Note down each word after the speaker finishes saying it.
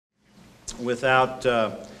Without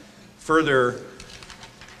further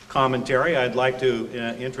commentary, I'd like to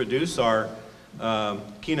introduce our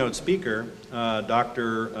keynote speaker,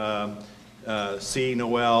 Dr. C.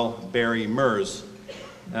 Noel Bairey Merz.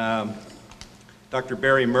 Dr.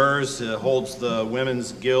 Bairey Merz holds the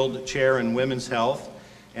Women's Guild Chair in Women's Health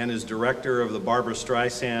and is director of the Barbara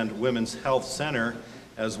Streisand Women's Health Center,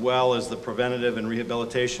 as well as the Preventative and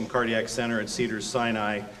Rehabilitation Cardiac Center at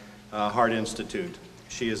Cedars-Sinai Heart Institute.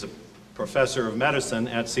 She is a professor of medicine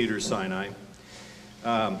at Cedars-Sinai.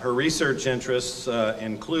 Her research interests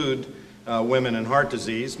include women and heart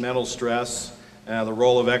disease, mental stress, the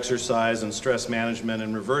role of exercise and stress management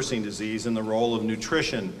in reversing disease, and the role of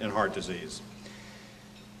nutrition in heart disease.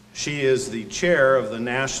 She is the chair of the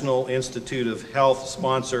National Institute of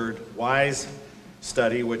Health-sponsored WISE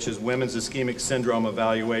study, which is Women's Ischemic Syndrome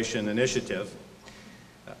Evaluation Initiative.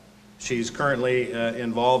 She's currently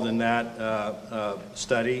involved in that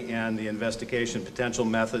study and the investigation potential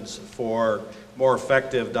methods for more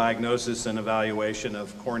effective diagnosis and evaluation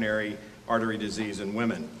of coronary artery disease in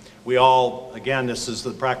women. We all, again, this is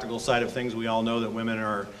the practical side of things, we all know that women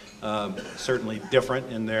are certainly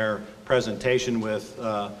different in their presentation with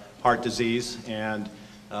heart disease, and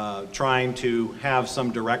trying to have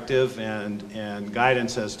some directive and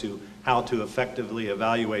guidance as to how to effectively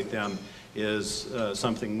evaluate them is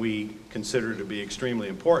something we consider to be extremely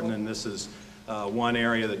important, and this is one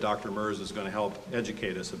area that Dr. Merz is going to help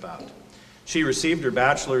educate us about. She received her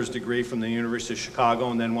bachelor's degree from the University of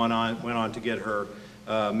Chicago and then went on to get her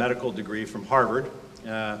medical degree from Harvard.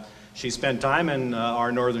 She spent time in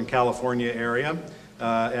our Northern California area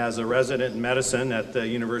as a resident in medicine at the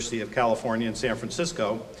University of California in San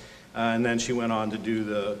Francisco, and then she went on to do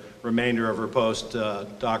the remainder of her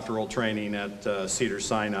post-doctoral training at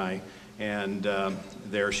Cedars-Sinai, and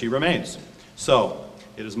there she remains. So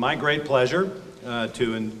it is my great pleasure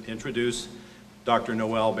to introduce Dr.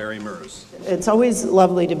 Noel Bairey Merz. It's always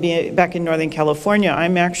lovely to be back in Northern California.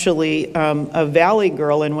 I'm actually a Valley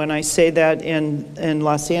girl, and when I say that in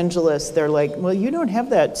Los Angeles, they're like, well, you don't have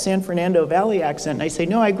that San Fernando Valley accent. And I say,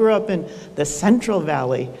 no, I grew up in the Central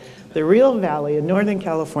Valley, the real valley in Northern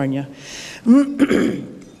California.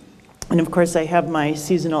 And of course, I have my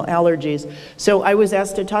seasonal allergies. So I was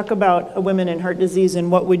asked to talk about women and heart disease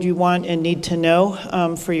and what would you want and need to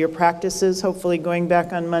know for your practices, hopefully going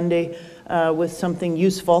back on Monday with something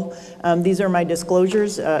useful. These are my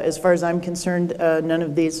disclosures. As far as I'm concerned, none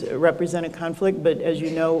of these represent a conflict, but as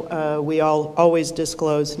you know, we all always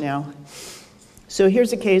disclose now. So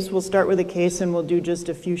here's a case. We'll start with a case and we'll do just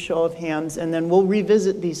a few show of hands, and then we'll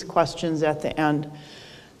revisit these questions at the end.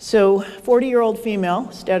 So 40-year-old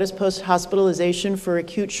female, status post-hospitalization for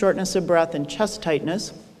acute shortness of breath and chest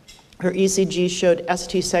tightness. Her ECG showed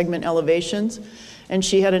ST segment elevations, and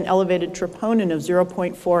she had an elevated troponin of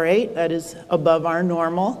 0.48, that is above our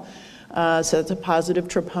normal, so that's a positive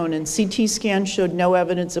troponin. CT scan showed no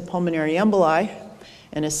evidence of pulmonary emboli,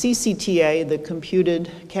 and a CCTA, the computed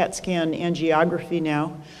CAT scan angiography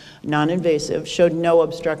now, non-invasive, showed no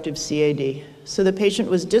obstructive CAD. So the patient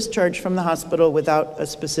was discharged from the hospital without a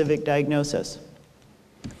specific diagnosis.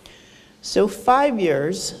 So 5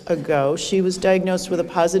 years ago, she was diagnosed with a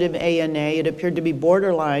positive ANA. It appeared to be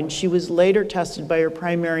borderline. She was later tested by her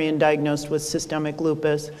primary and diagnosed with systemic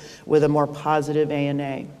lupus with a more positive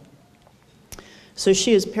ANA. So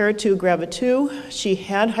she is para 2, grava 2. She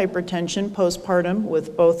had hypertension postpartum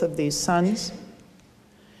with both of these sons.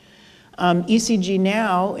 ECG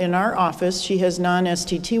now, in our office, she has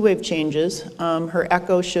non-ST wave changes. Her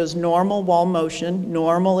echo shows normal wall motion,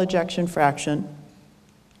 normal ejection fraction.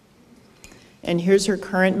 And here's her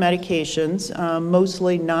current medications,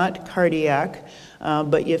 mostly not cardiac,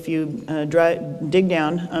 but if you dig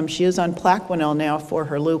down, she is on Plaquenil now for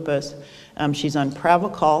her lupus. She's on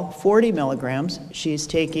Pravachol, 40 milligrams. She's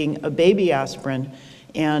taking a baby aspirin,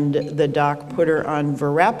 and the doc put her on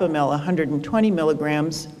Verapamil, 120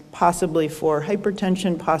 milligrams, possibly for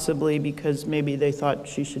hypertension, possibly because maybe they thought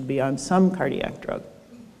she should be on some cardiac drug.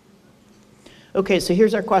 Okay, so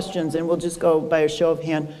here's our questions, and we'll just go by a show of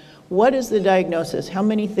hand. What is the diagnosis? How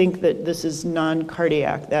many think that this is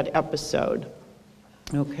non-cardiac, that episode?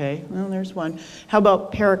 Okay, well, there's one. How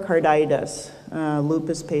about pericarditis?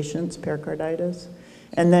 Lupus patients, pericarditis.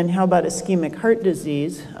 And then how about ischemic heart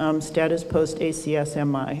disease, status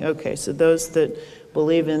post-ACS-MI? Okay, so those that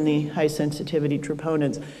believe in the high sensitivity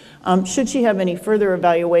troponins. Should she have any further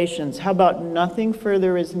evaluations? How about nothing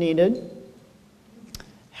further is needed?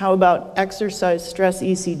 How about exercise stress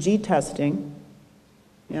ECG testing?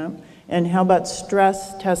 Yeah. And how about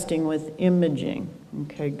stress testing with imaging?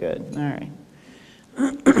 Okay, good. All right.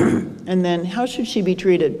 And then how should she be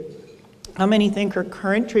treated? How many think her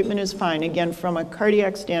current treatment is fine? Again, from a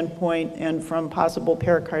cardiac standpoint and from possible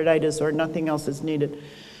pericarditis or nothing else is needed.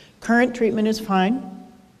 Current treatment is fine.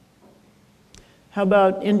 How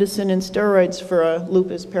about indocin and steroids for a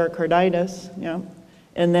lupus pericarditis? Yeah.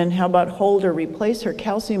 And then how about hold or replace her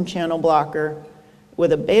calcium channel blocker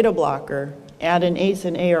with a beta blocker, add an ACE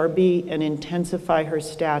and ARB, and intensify her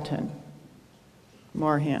statin?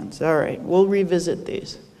 More hands. All right, we'll revisit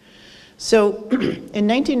these. So in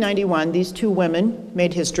 1991, these two women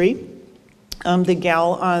made history. The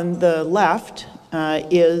gal on the left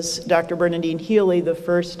is Dr. Bernadine Healy, the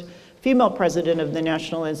first female president of the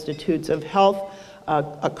National Institutes of Health,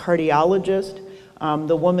 a cardiologist,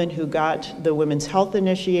 the woman who got the Women's Health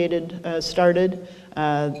Initiated started,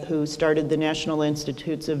 who started the National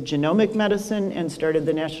Institutes of Genomic Medicine and started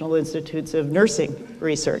the National Institutes of Nursing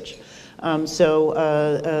Research.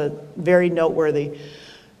 Very noteworthy.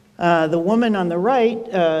 The woman on the right,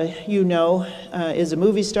 is a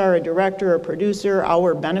movie star, a director, a producer,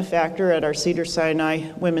 our benefactor at our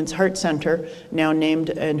Cedars-Sinai Women's Heart Center, now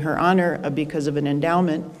named in her honor because of an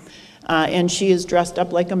endowment. And she is dressed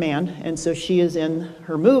up like a man, and so she is in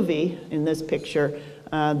her movie, in this picture,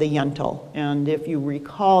 The Yentl. And if you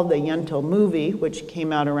recall, the Yentl movie, which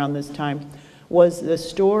came out around this time, was the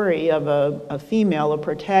story of a female, a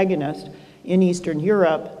protagonist in Eastern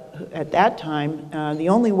Europe. At that time, the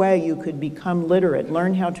only way you could become literate,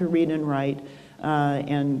 learn how to read and write,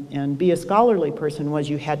 and be a scholarly person was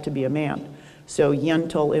you had to be a man. So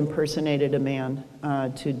Yentl impersonated a man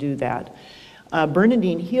to do that.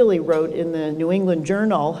 Bernadine Healy wrote in the New England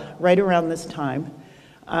Journal right around this time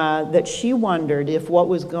that she wondered if what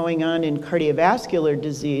was going on in cardiovascular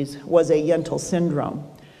disease was a Yentl syndrome.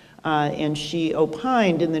 And she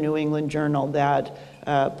opined in the New England Journal that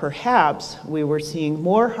perhaps we were seeing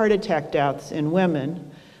more heart attack deaths in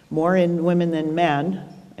women, more in women than men,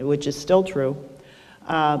 which is still true,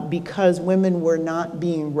 because women were not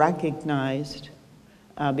being recognized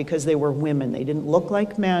because they were women. They didn't look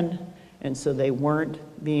like men, and so they weren't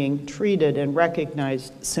being treated and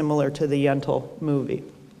recognized similar to the Yentl movie.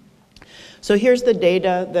 So here's the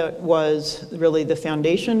data that was really the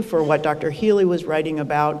foundation for what Dr. Healy was writing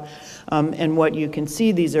about. And what you can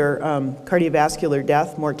see, these are cardiovascular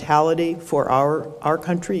death, mortality for our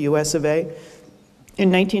country, US of A.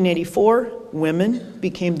 In 1984, women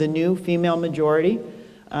became the new female majority.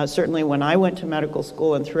 Certainly when I went to medical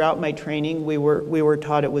school and throughout my training, we were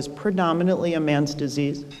taught it was predominantly a man's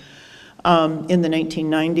disease. In the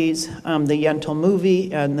 1990s, the Yentl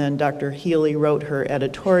movie, and then Dr. Healy wrote her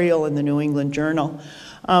editorial in the New England Journal.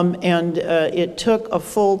 It took a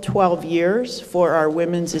full 12 years for our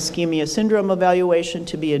women's ischemia syndrome evaluation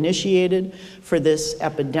to be initiated, for this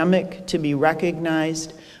epidemic to be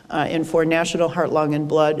recognized, and for National Heart, Lung, and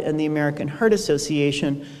Blood and the American Heart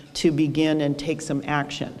Association to begin and take some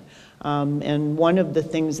action. And one of the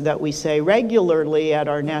things that we say regularly at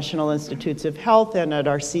our National Institutes of Health and at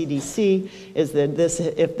our CDC is that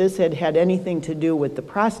if this had had anything to do with the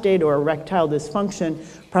prostate or erectile dysfunction,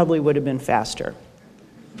 probably would have been faster.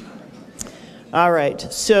 All right,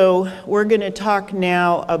 so we're going to talk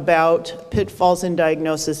now about pitfalls in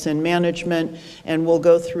diagnosis and management, and we'll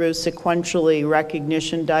go through sequentially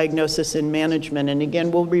recognition, diagnosis, and management. And again,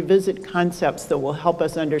 we'll revisit concepts that will help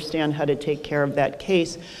us understand how to take care of that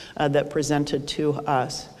case that presented to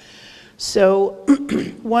us. So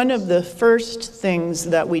one of the first things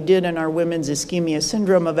that we did in our women's ischemia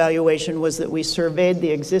syndrome evaluation was that we surveyed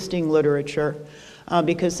the existing literature.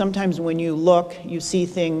 Because sometimes when you look, you see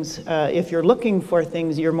things, if you're looking for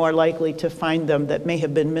things, you're more likely to find them that may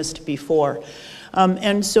have been missed before.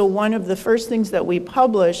 And so one of the first things that we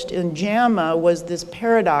published in JAMA was this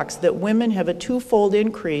paradox that women have a twofold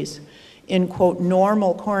increase in, quote,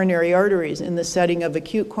 normal coronary arteries in the setting of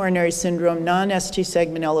acute coronary syndrome, non-ST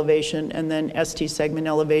segment elevation, and then ST segment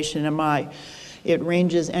elevation MI. It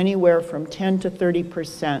ranges anywhere from 10 to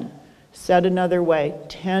 30%. Said another way,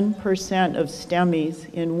 10% of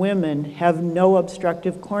STEMIs in women have no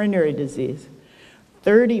obstructive coronary disease.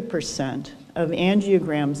 30% of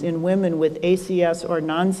angiograms in women with ACS or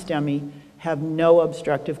non-STEMI have no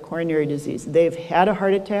obstructive coronary disease. They've had a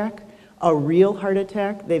heart attack, a real heart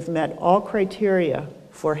attack. They've met all criteria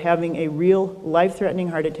for having a real life-threatening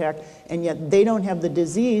heart attack, and yet they don't have the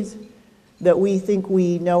disease that we think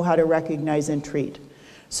we know how to recognize and treat.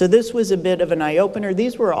 So this was a bit of an eye-opener.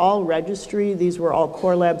 These were all registry. These were all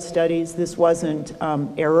core lab studies. This wasn't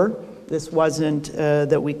error. This wasn't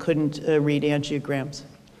that we couldn't read angiograms.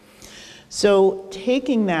 So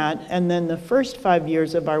taking that, and then the first 5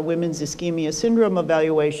 years of our women's ischemia syndrome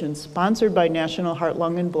evaluation, sponsored by National Heart,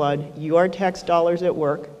 Lung, and Blood, your tax dollars at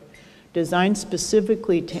work, designed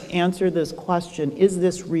specifically to answer this question, is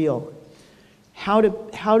this real? How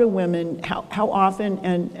do women, how often,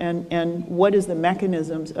 and what is the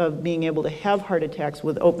mechanisms of being able to have heart attacks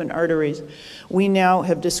with open arteries? We now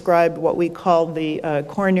have described what we call the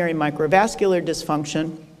coronary microvascular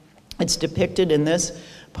dysfunction. It's depicted in this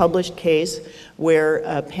published case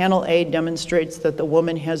where panel A demonstrates that the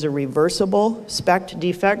woman has a reversible SPECT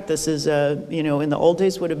defect. This is, in the old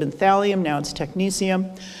days would have been thallium, now it's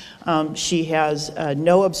technetium. She has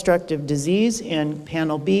no obstructive disease in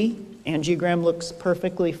panel B. Angiogram looks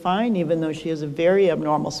perfectly fine, even though she has a very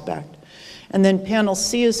abnormal SPECT. And then panel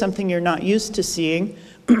C is something you're not used to seeing.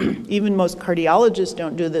 Even most cardiologists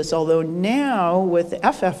don't do this, although now with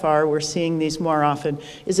FFR, we're seeing these more often,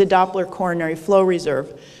 is a Doppler coronary flow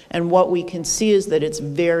reserve. And what we can see is that it's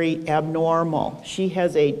very abnormal. She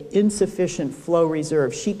has an insufficient flow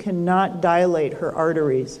reserve. She cannot dilate her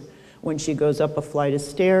arteries when she goes up a flight of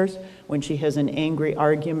stairs, when she has an angry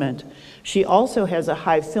argument. She also has a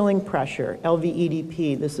high filling pressure,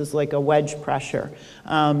 LVEDP. This is like a wedge pressure.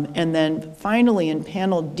 And then finally in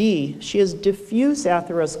panel D, she has diffuse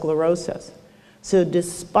atherosclerosis. So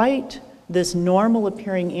despite this normal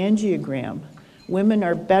appearing angiogram, women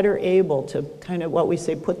are better able to kind of what we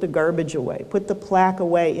say, put the garbage away, put the plaque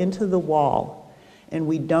away into the wall, and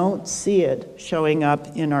we don't see it showing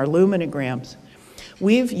up in our luminograms.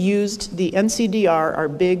 We've used the NCDR, our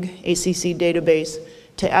big ACC database,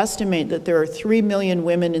 to estimate that there are 3 million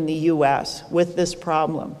women in the US with this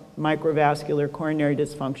problem, microvascular coronary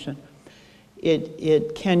dysfunction.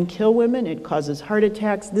 It can kill women, it causes heart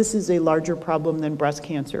attacks. This is a larger problem than breast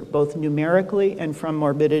cancer, both numerically and from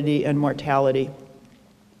morbidity and mortality.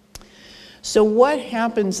 So what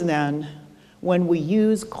happens then when we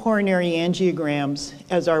use coronary angiograms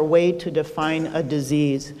as our way to define a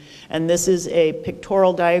disease? And this is a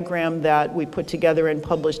pictorial diagram that we put together and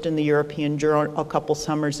published in the European Journal a couple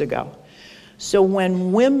summers ago. So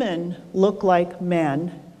when women look like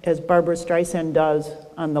men, as Barbara Streisand does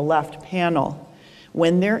on the left panel,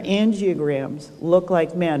 when their angiograms look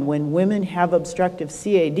like men, when women have obstructive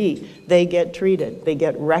CAD, they get treated. They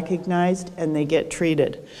get recognized and they get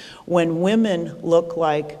treated. When women look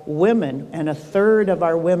like women, and a third of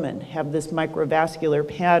our women have this microvascular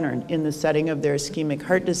pattern in the setting of their ischemic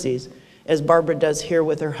heart disease, as Barbara does here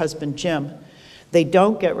with her husband Jim, they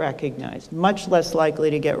don't get recognized, much less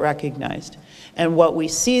likely to get recognized. And what we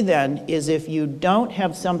see then is if you don't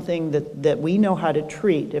have something that we know how to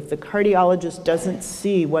treat, if the cardiologist doesn't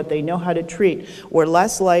see what they know how to treat, we're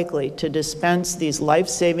less likely to dispense these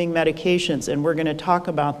life-saving medications, and we're going to talk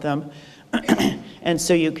about them. And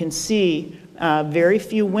so you can see very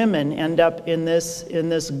few women end up in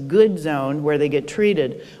this good zone where they get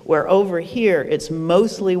treated, where over here it's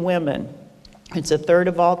mostly women. It's a third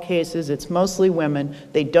of all cases, it's mostly women.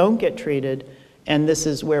 They don't get treated, and this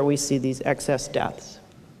is where we see these excess deaths.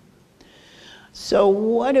 So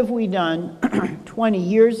what have we done 20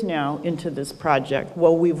 years now into this project?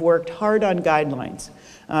 Well, we've worked hard on guidelines.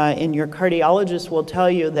 And your cardiologist will tell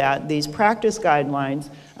you that these practice guidelines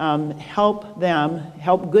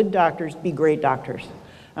help good doctors be great doctors.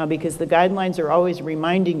 Because the guidelines are always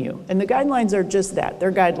reminding you. And the guidelines are just that,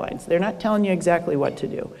 they're guidelines. They're not telling you exactly what to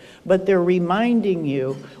do, but they're reminding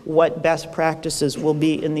you what best practices will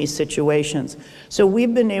be in these situations. So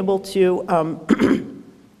we've been able to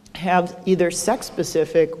have either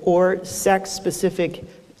sex-specific or sex-specific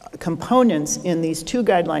components in these two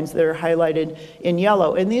guidelines that are highlighted in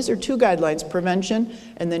yellow. And these are two guidelines, prevention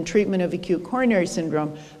and then treatment of acute coronary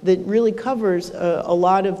syndrome, that really covers a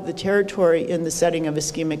lot of the territory in the setting of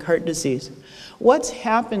ischemic heart disease. What's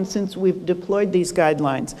happened since we've deployed these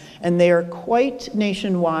guidelines? And they are quite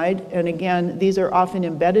nationwide, and again, these are often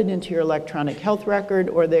embedded into your electronic health record,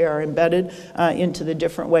 or they are embedded into the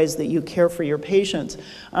different ways that you care for your patients.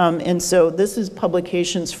 And so this is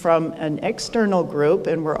publications from an external group,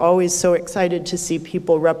 and we're always so excited to see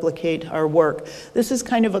people replicate our work. This is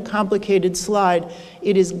kind of a complicated slide.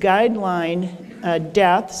 It is guideline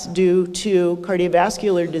deaths due to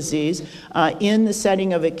cardiovascular disease in the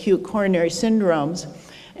setting of acute coronary syndromes,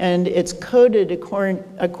 and it's coded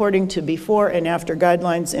according to before and after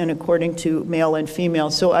guidelines and according to male and female.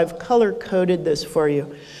 So I've color-coded this for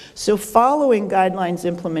you. So following guidelines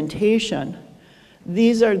implementation,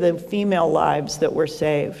 these are the female lives that were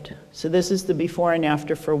saved. So this is the before and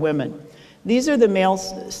after for women. These are the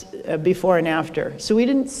males before and after. So we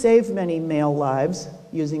didn't save many male lives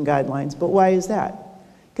using guidelines, but why is that?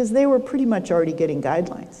 Because they were pretty much already getting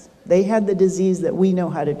guidelines. They had the disease that we know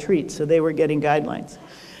how to treat, so they were getting guidelines.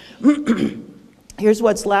 Here's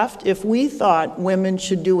what's left. If we thought women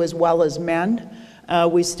should do as well as men,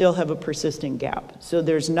 we still have a persistent gap. So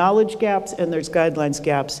there's knowledge gaps and there's guidelines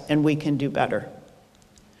gaps, and we can do better.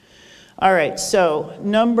 All right, so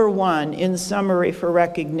number one, in summary for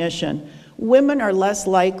recognition, women are less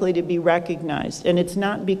likely to be recognized, and it's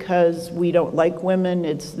not because we don't like women.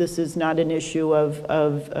 This is not an issue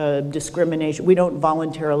of discrimination. We don't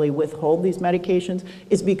voluntarily withhold these medications.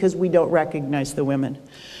 It's because we don't recognize the women.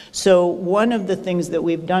 So one of the things that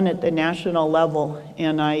we've done at the national level,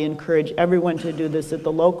 and I encourage everyone to do this at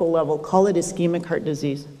the local level, call it ischemic heart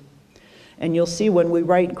disease. And you'll see when we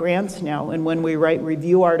write grants now and when we write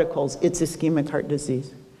review articles, it's ischemic heart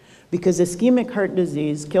disease. Because ischemic heart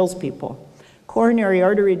disease kills people. Coronary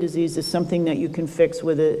artery disease is something that you can fix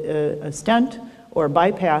with a stent or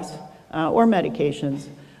bypass or medications,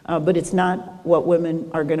 but it's not what women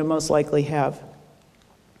are going to most likely have.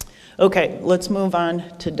 Okay, let's move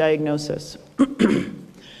on to diagnosis.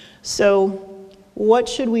 So what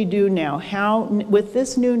should we do now? How, with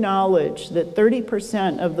this new knowledge that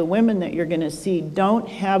 30% of the women that you're going to see don't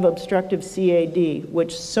have obstructive CAD,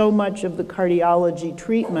 which so much of the cardiology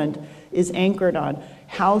treatment is anchored on,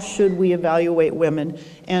 how should we evaluate women?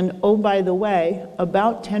 And oh, by the way,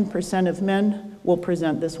 about 10% of men will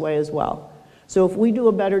present this way as well. So if we do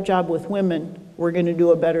a better job with women, we're going to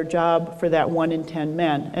do a better job for that 1 in 10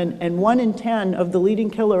 men. And 1 in 10 of the leading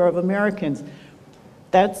killer of Americans,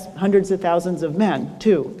 that's hundreds of thousands of men,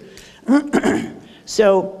 too.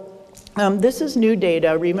 So this is new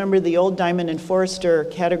data. Remember the old Diamond and Forrester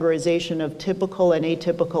categorization of typical and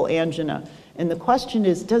atypical angina. And the question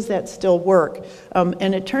is, does that still work?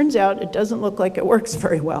 And it turns out it doesn't look like it works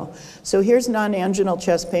very well. So here's non-anginal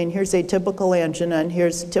chest pain, here's atypical angina, and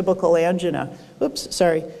here's typical angina. Oops,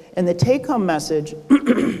 sorry. And the take-home message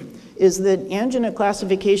is that angina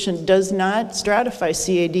classification does not stratify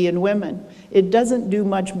CAD in women. It doesn't do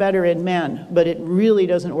much better in men, but it really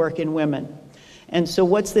doesn't work in women. And so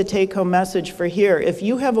what's the take-home message for here? If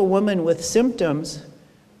you have a woman with symptoms,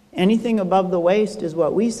 anything above the waist is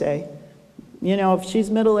what we say. You know, if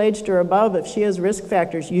she's middle-aged or above, if she has risk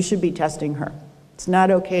factors, you should be testing her. It's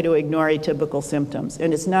not okay to ignore atypical symptoms.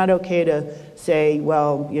 And it's not okay to say,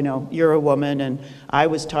 well, you know, you're a woman and I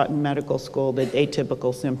was taught in medical school that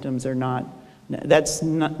atypical symptoms are not. That's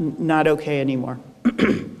not okay anymore.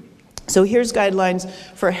 So here's guidelines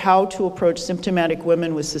for how to approach symptomatic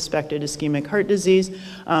women with suspected ischemic heart disease.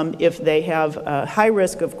 If they have high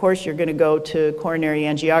risk, of course, you're going to go to coronary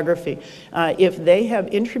angiography. If they have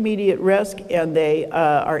intermediate risk and they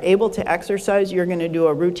are able to exercise, you're going to do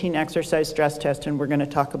a routine exercise stress test, and we're going to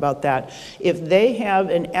talk about that. If they have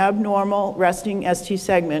an abnormal resting ST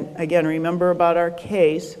segment, again, remember about our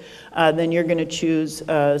case, then you're going to choose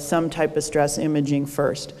some type of stress imaging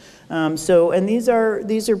first. And these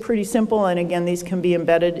are pretty simple, and again, these can be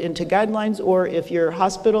embedded into guidelines, or if your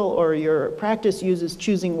hospital or your practice uses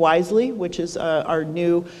Choosing Wisely, which is our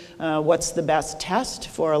new what's the best test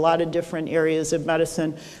for a lot of different areas of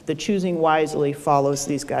medicine, the Choosing Wisely follows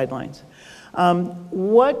these guidelines.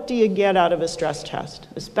 What do you get out of a stress test,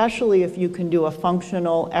 especially if you can do a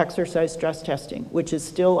functional exercise stress testing, which is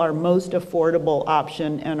still our most affordable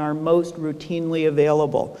option and our most routinely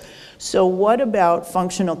available? So what about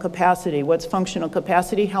functional capacity? What's functional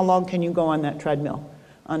capacity? How long can you go on that treadmill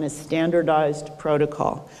on a standardized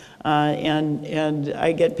protocol? And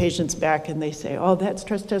I get patients back and they say, oh, that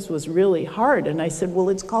stress test was really hard. And I said, well,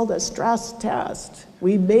 it's called a stress test.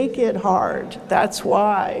 We make it hard. That's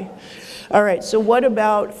why. All right, so what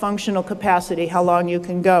about functional capacity, how long you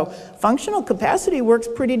can go? Functional capacity works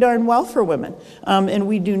pretty darn well for women, and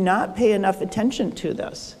we do not pay enough attention to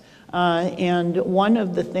this. And one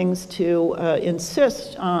of the things to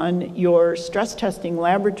insist on your stress testing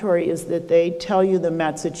laboratory is that they tell you the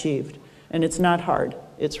METs achieved, and it's not hard.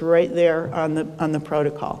 It's right there on the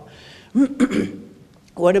protocol.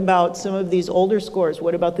 What about some of these older scores?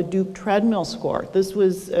 What about the Duke treadmill score? This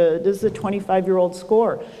is a 25-year-old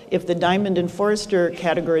score. If the Diamond and Forrester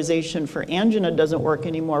categorization for angina doesn't work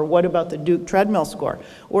anymore, what about the Duke treadmill score?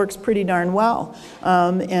 Works pretty darn well.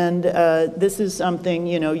 This is something,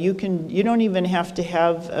 you know, you don't even have to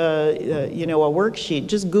have, you know, a worksheet.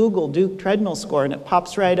 Just Google Duke treadmill score and it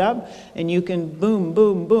pops right up, and you can boom,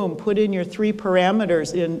 boom, boom, put in your 3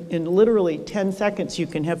 parameters. In literally 10 seconds, you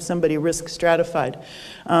can have somebody risk stratified.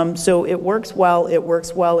 So it works well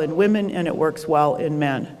in women, and it works well in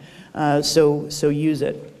men. So use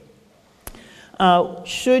it.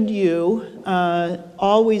 Should you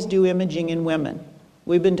always do imaging in women?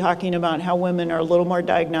 We've been talking about how women are a little more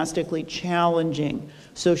diagnostically challenging.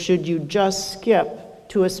 So should you just skip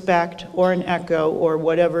to a SPECT or an echo or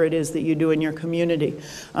whatever it is that you do in your community.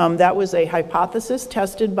 That was a hypothesis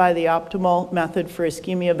tested by the optimal method for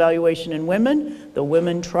ischemia evaluation in women, the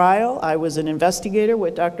women trial. I was an investigator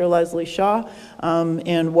with Dr. Leslie Shaw,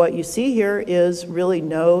 and what you see here is really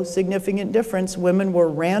no significant difference. Women were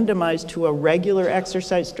randomized to a regular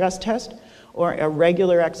exercise stress test or a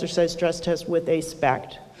regular exercise stress test with a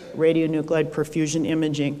SPECT, radionuclide perfusion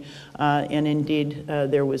imaging, and indeed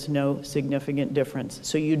there was no significant difference.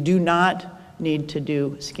 So you do not need to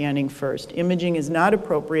do scanning first. Imaging is not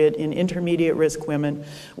appropriate in intermediate risk women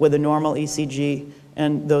with a normal ECG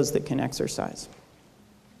and those that can exercise.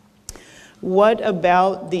 What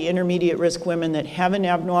about the intermediate risk women that have an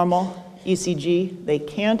abnormal ECG, they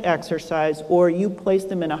can't exercise, or you place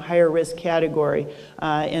them in a higher risk category?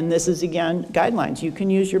 And this is, again, guidelines. You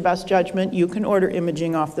can use your best judgment. You can order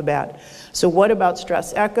imaging off the bat. So what about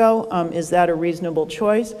stress echo? Is that a reasonable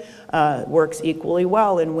choice? Works equally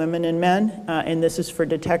well in women and men, and this is for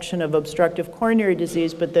detection of obstructive coronary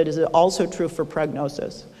disease, but that is also true for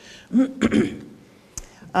prognosis.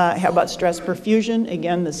 How about stress perfusion?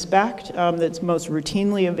 Again, the SPECT that's most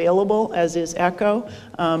routinely available, as is echo,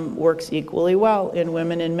 works equally well in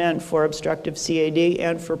women and men for obstructive CAD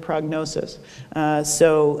and for prognosis.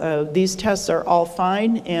 So these tests are all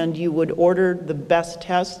fine, and you would order the best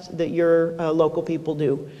test that your local people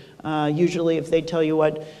do. Usually if they tell you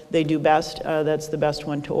what they do best, that's the best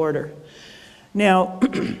one to order. Now,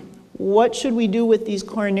 what should we do with these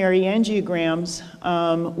coronary angiograms?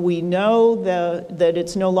 We know that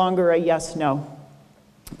it's no longer a yes-no.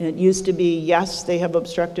 It used to be, yes, they have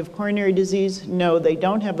obstructive coronary disease. No, they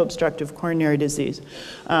don't have obstructive coronary disease.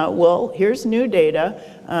 Well, here's new data.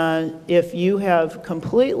 If you have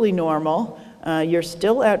completely normal, you're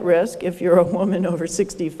still at risk if you're a woman over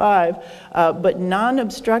 65, but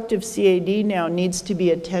non-obstructive CAD now needs to be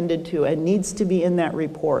attended to and needs to be in that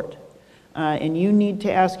report. And you need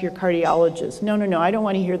to ask your cardiologist, no, I don't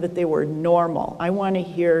want to hear that they were normal. I want to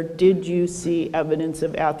hear, did you see evidence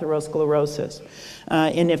of atherosclerosis?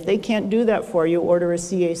 And if they can't do that for you, order a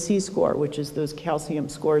CAC score, which is those calcium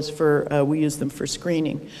scores for, we use them for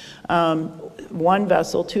screening. 1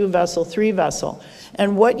 vessel, 2 vessel, 3 vessel.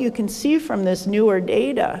 And what you can see from this newer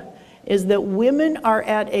data is that women are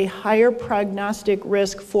at a higher prognostic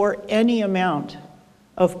risk for any amount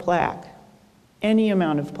of plaque, any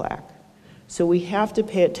amount of plaque. So we have to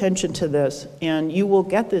pay attention to this, and you will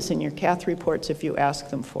get this in your cath reports if you ask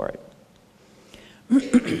them for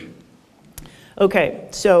it. Okay,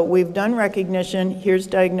 so we've done recognition. Here's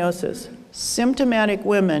diagnosis. Symptomatic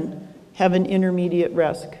women have an intermediate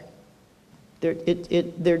risk.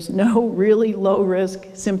 There's no really low risk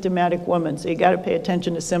symptomatic women, so you got to pay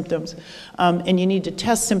attention to symptoms. And you need to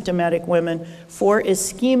test symptomatic women for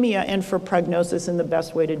ischemia and for prognosis, and the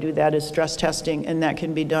best way to do that is stress testing, and that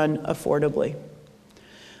can be done affordably.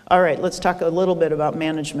 All right, let's talk a little bit about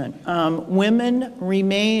management. Women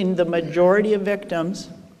remain the majority of victims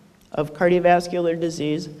of cardiovascular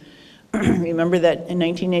disease. Remember that in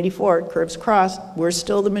 1984, curves crossed, we're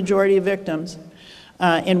still the majority of victims.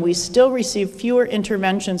 And we still receive fewer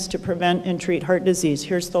interventions to prevent and treat heart disease.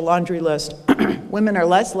 Here's the laundry list. Women are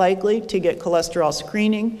less likely to get cholesterol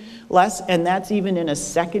screening, and that's even in a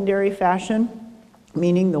secondary fashion,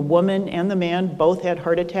 meaning the woman and the man both had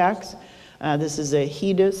heart attacks. This is a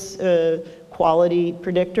HEDIS quality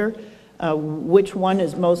predictor. Which one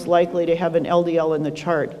is most likely to have an LDL in the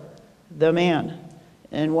chart? The man.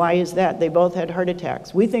 And why is that? They both had heart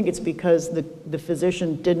attacks. We think it's because the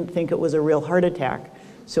physician didn't think it was a real heart attack.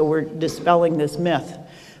 So we're dispelling this myth.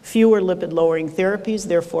 Fewer lipid-lowering therapies,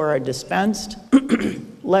 therefore, are dispensed.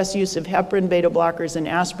 Less use of heparin, beta blockers, and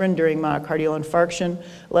aspirin during myocardial infarction.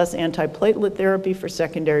 Less antiplatelet therapy for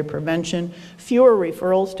secondary prevention. Fewer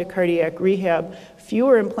referrals to cardiac rehab.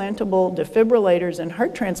 Fewer implantable defibrillators and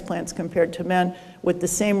heart transplants compared to men with the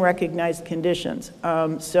same recognized conditions.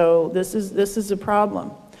 So this is a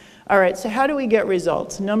problem. All right, so how do we get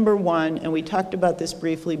results? Number one, and we talked about this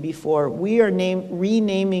briefly before, we are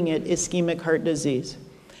renaming it ischemic heart disease.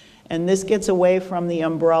 And this gets away from the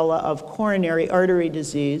umbrella of coronary artery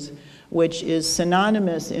disease, which is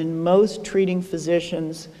synonymous in most treating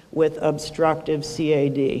physicians with obstructive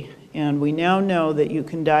CAD. And we now know that you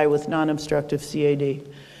can die with non-obstructive CAD.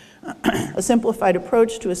 A simplified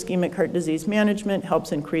approach to ischemic heart disease management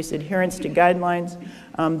helps increase adherence to guidelines.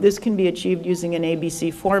 This can be achieved using an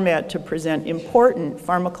ABC format to present important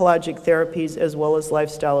pharmacologic therapies as well as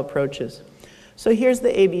lifestyle approaches. So here's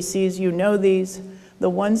the ABCs, you know these. The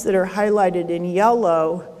ones that are highlighted in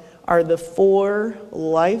yellow are the 4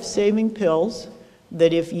 life-saving pills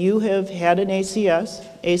that if you have had an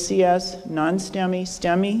ACS, non-STEMI,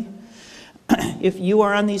 STEMI, If you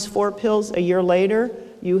are on these 4 pills a year later,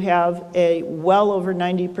 you have a well over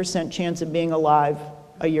 90% chance of being alive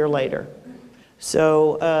a year later.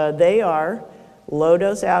 So they are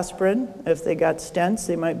low-dose aspirin. If they got stents,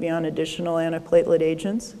 they might be on additional antiplatelet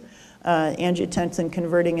agents.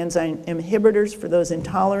 Angiotensin-converting enzyme inhibitors for those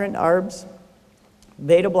intolerant, ARBs,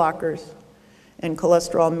 beta blockers, and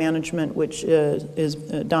cholesterol management, which is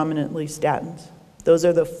dominantly statins. Those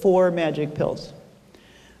are the 4 magic pills.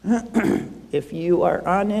 If you are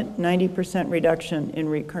on it, 90% reduction in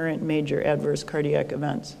recurrent major adverse cardiac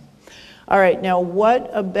events. All right, now what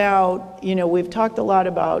about, we've talked a lot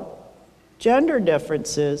about gender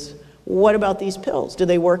differences. What about these pills? Do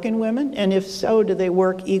they work in women? And if so, do they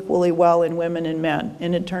work equally well in women and men?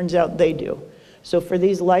 And it turns out they do. So for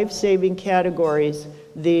these life-saving categories,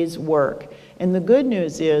 these work. And the good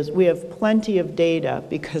news is we have plenty of data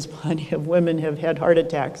because plenty of women have had heart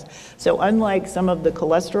attacks. So unlike some of the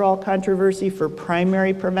cholesterol controversy for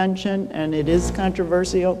primary prevention, and it is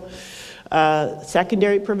controversial,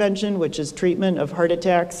 secondary prevention, which is treatment of heart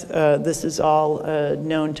attacks, this is all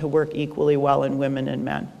known to work equally well in women and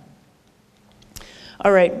men.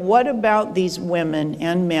 All right, what about these women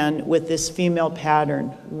and men with this female pattern?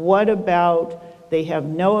 What about they have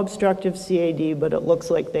no obstructive CAD, but it looks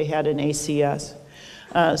like they had an ACS?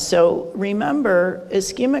 So remember,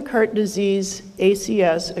 ischemic heart disease,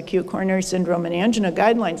 ACS, acute coronary syndrome, and angina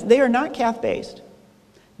guidelines, they are not cath-based.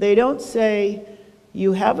 They don't say,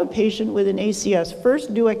 you have a patient with an ACS,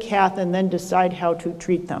 first do a cath and then decide how to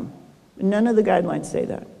treat them. None of the guidelines say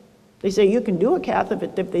that. They say you can do a cath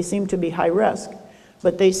if they seem to be high risk,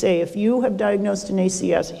 but they say if you have diagnosed an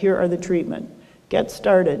ACS, here are the treatment. Get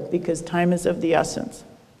started because time is of the essence.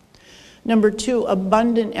 Number 2,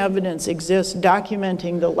 abundant evidence exists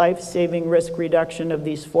documenting the life-saving risk reduction of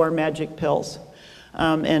these 4 magic pills.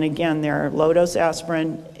 And again, they're low-dose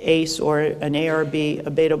aspirin, ACE or an ARB, a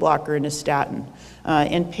beta blocker, and a statin.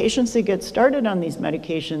 And patients that get started on these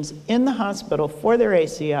medications in the hospital for their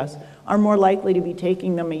ACS are more likely to be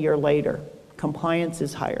taking them a year later. Compliance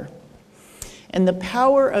is higher. And the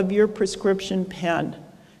power of your prescription pen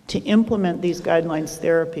to implement these guidelines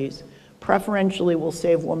therapies preferentially will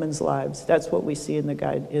save women's lives. That's what we see in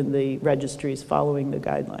the registries following the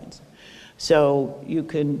guidelines. So you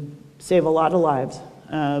can save a lot of lives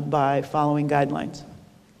by following guidelines.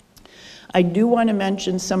 I do want to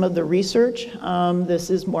mention some of the research. This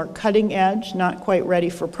is more cutting edge, not quite ready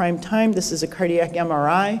for prime time. This is a cardiac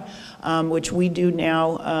MRI, which we do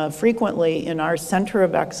now frequently in our Center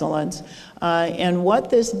of Excellence. And what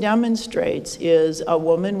this demonstrates is a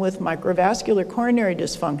woman with microvascular coronary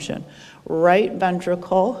dysfunction, right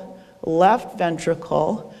ventricle, left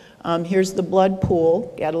ventricle. Here's the blood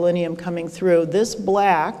pool, gadolinium coming through. This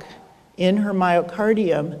black in her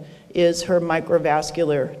myocardium is her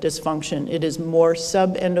microvascular dysfunction. It is more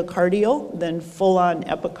subendocardial than full-on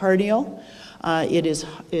epicardial.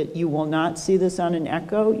 You will not see this on an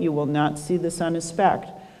echo. You will not see this on a SPECT.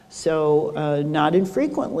 So not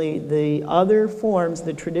infrequently, the other forms,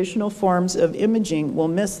 the traditional forms of imaging will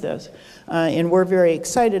miss this. And we're very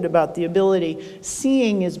excited about the ability.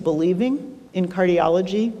 Seeing is believing in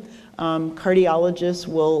cardiology. Cardiologists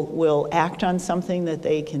will act on something that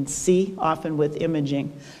they can see, often with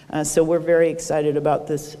imaging. So we're very excited about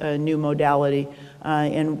this new modality.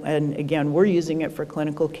 And again, we're using it for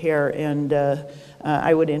clinical care, and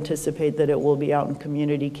I would anticipate that it will be out in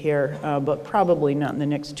community care, but probably not in the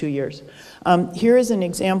next 2 years. Here is an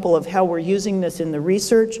example of how we're using this in the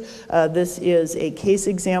research. This is a case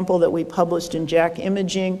example that we published in JACC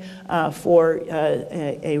Imaging for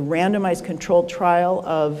a randomized controlled trial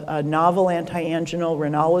of a novel anti-anginal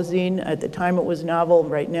ranolazine. At the time it was novel,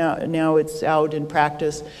 right now it's out in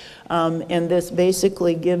practice. And this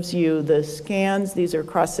basically gives you the scans. These are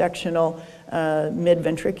cross-sectional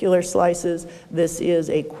mid-ventricular slices. This is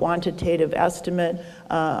a quantitative estimate.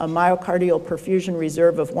 A myocardial perfusion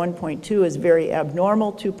reserve of 1.2 is very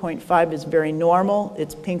abnormal. 2.5 is very normal.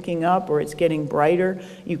 It's pinking up or it's getting brighter.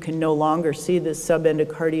 You can no longer see this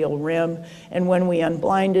subendocardial rim. And when we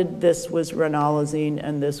unblinded, this was ranolazine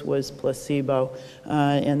and this was placebo.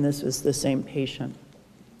 And this was the same patient.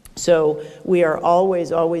 So we are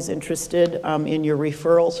always interested in your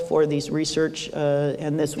referrals for these research,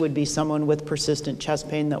 and this would be someone with persistent chest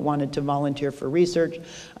pain that wanted to volunteer for research.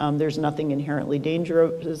 There's nothing inherently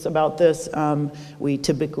dangerous about this. We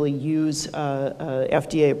typically use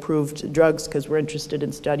FDA-approved drugs because we're interested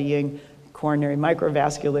in studying coronary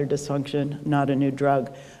microvascular dysfunction, not a new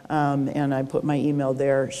drug. And I put my email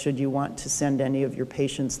there should you want to send any of your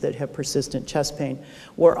patients that have persistent chest pain.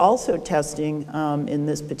 We're also testing in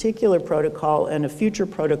this particular protocol and a future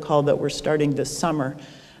protocol that we're starting this summer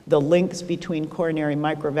the links between coronary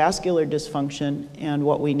microvascular dysfunction and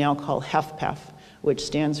what we now call HFpEF, which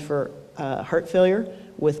stands for heart failure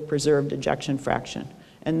with preserved ejection fraction.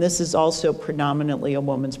 And this is also predominantly a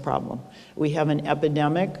woman's problem. We have an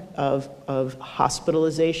epidemic of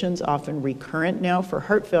hospitalizations, often recurrent now for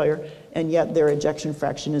heart failure, and yet their ejection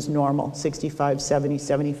fraction is normal, 65, 70,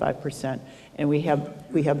 75%. And we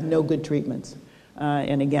have no good treatments.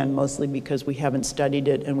 And again, mostly because we haven't studied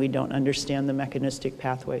it and we don't understand the mechanistic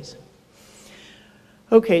pathways.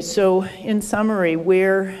 Okay, so in summary,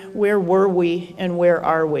 where were we and where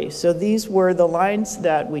are we? So these were the lines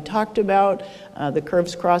that we talked about. The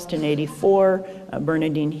curves crossed in '84.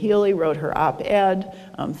 Bernadine Healy wrote her op-ed.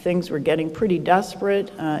 Things were getting pretty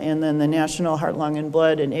desperate, and then the National Heart, Lung, and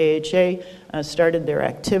Blood and F.A.H.A. Started their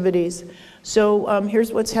activities. So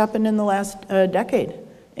here's what's happened in the last decade,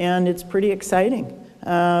 and it's pretty exciting.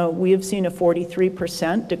 We have seen a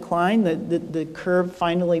 43% decline. The curve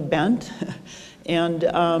finally bent. And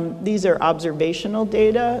these are observational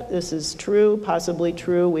data. This is true, possibly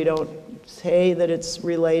true. We don't say that it's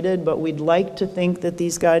related, but we'd like to think that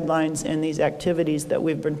these guidelines and these activities that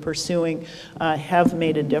we've been pursuing have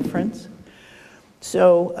made a difference.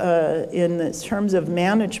 So in terms of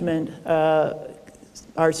management,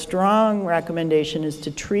 our strong recommendation is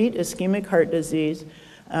to treat ischemic heart disease,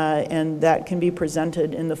 and that can be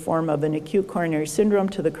presented in the form of an acute coronary syndrome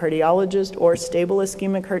to the cardiologist, or stable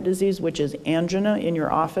ischemic heart disease, which is angina, in your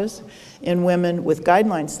office, in women with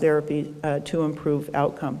guidelines therapy to improve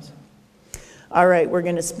outcomes. All right, we're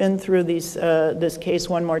going to spin through this case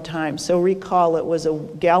one more time. So recall, it was a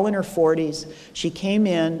gal in her 40s. She came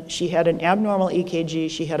in, she had an abnormal EKG,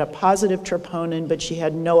 she had a positive troponin, but she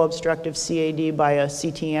had no obstructive CAD by a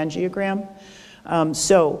CT angiogram.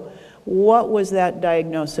 So what was that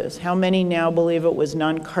diagnosis? How many now believe it was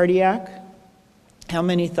non-cardiac? How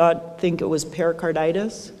many think it was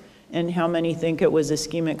pericarditis? And how many think it was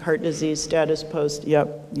ischemic heart disease status post?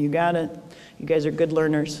 Yep, you got it. You guys are good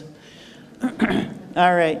learners.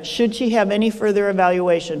 All right, should she have any further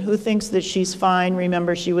evaluation? Who thinks that she's fine?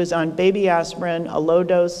 Remember, she was on baby aspirin, a low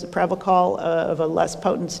dose Pravachol of a less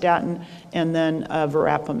potent statin, and then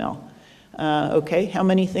verapamil. Okay, how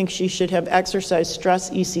many think she should have exercise stress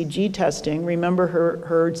ECG testing? Remember,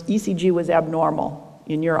 her ECG was abnormal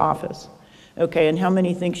in your office. Okay, and how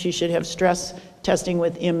many think she should have stress testing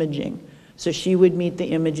with imaging? So she would meet the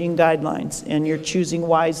imaging guidelines, and you're choosing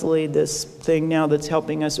wisely. This thing now that's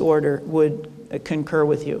helping us order would concur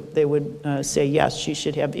with you. They would say, yes, she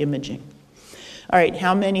should have imaging. All right,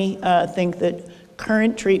 how many think that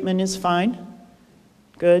current treatment is fine?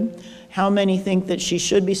 Good. How many think that she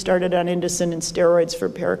should be started on indocin and steroids for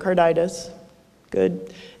pericarditis?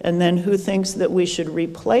 Good. And then who thinks that we should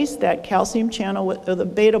replace that calcium channel with a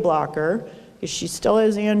beta blocker, because she still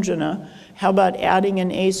has angina? How about adding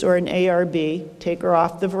an ACE or an ARB? Take her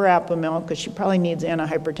off the verapamil, because she probably needs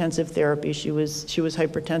antihypertensive therapy. She was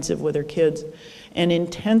hypertensive with her kids. And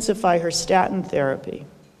intensify her statin therapy.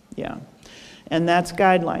 Yeah. And that's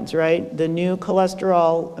guidelines, right? The new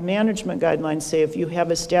cholesterol management guidelines say if you have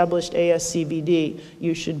established ASCVD,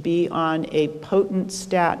 you should be on a potent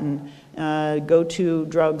statin. Go-to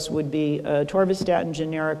drugs would be atorvastatin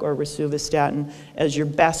generic or rosuvastatin as your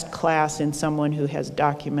best class in someone who has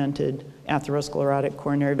documented atherosclerotic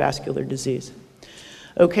coronary vascular disease.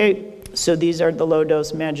 Okay, so these are the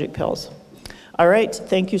low-dose magic pills. All right,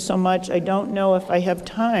 thank you so much. I don't know if I have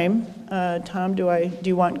time. Tom, do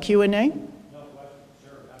you want Q&A?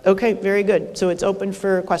 Okay, very good. So it's open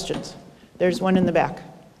for questions. There's one in the back.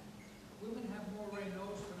 Women have more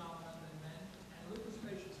Raynaud's phenomenon than men, and lupus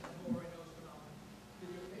patients have more Raynaud's phenomenon. Did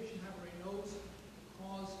your patient have Raynaud's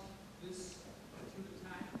cause this acute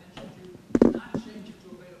attack, and should you not change it to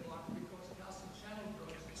a beta blocker because calcium channel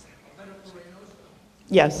drugs are better for Raynaud's phenomenon?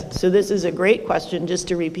 Yes, so this is a great question, just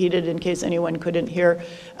to repeat it in case anyone couldn't hear.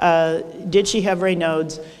 Did she have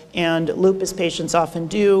Raynaud's? And lupus patients often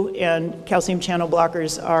do, and calcium channel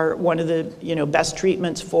blockers are one of the best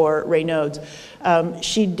treatments for Raynaud's.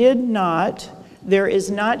 She did not. There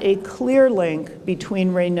is not a clear link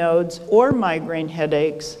between Raynaud's or migraine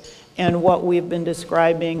headaches and what we've been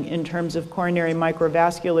describing in terms of coronary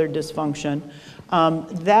microvascular dysfunction.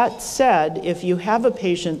 That said, if you have a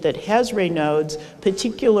patient that has Raynaud's,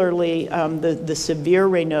 particularly the severe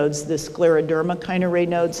Raynaud's, the scleroderma kind of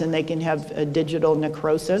Raynaud's, and they can have a digital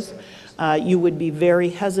necrosis, you would be very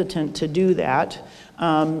hesitant to do that.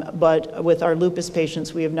 But with our lupus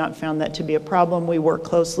patients, we have not found that to be a problem. We work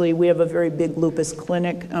closely. We have a very big lupus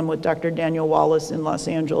clinic with Dr. Daniel Wallace in Los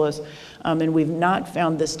Angeles, and we've not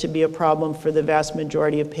found this to be a problem for the vast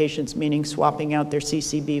majority of patients, meaning swapping out their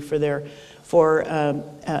CCB for their for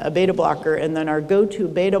a beta blocker, and then our go-to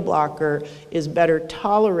beta blocker is better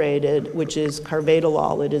tolerated, which is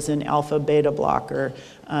carvedilol. It is an alpha beta blocker,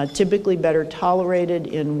 typically better tolerated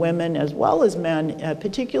in women as well as men,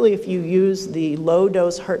 particularly if you use the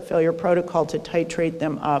low-dose heart failure protocol to titrate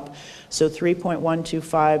them up. So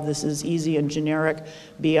 3.125, this is easy and generic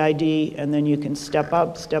BID, and then you can step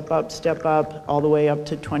up, step up, step up, all the way up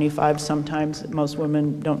to 25 sometimes. Most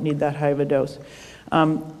women don't need that high of a dose.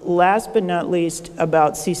 Last but not least,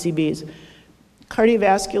 about CCBs.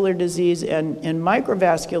 Cardiovascular disease and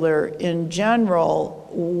microvascular, in general,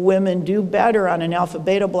 women do better on an alpha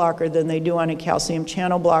beta blocker than they do on a calcium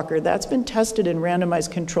channel blocker. That's been tested in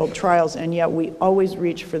randomized controlled trials, and yet we always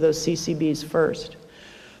reach for those CCBs first.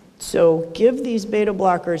 So give these beta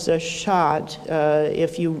blockers a shot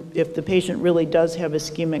if the patient really does have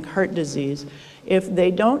ischemic heart disease. If they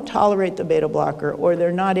don't tolerate the beta blocker or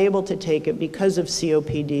they're not able to take it because of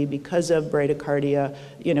COPD, because of bradycardia,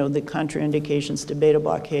 you know, the contraindications to beta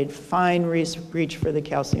blockade, fine, reach for the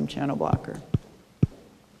calcium channel blocker. What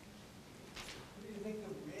do you think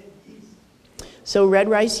of red yeast? So red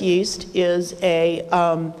rice yeast is a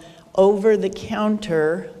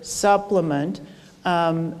over-the-counter supplement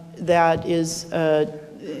that is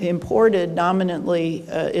imported nominally.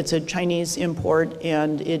 It's a Chinese import,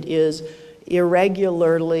 and it is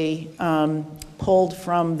irregularly pulled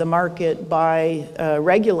from the market by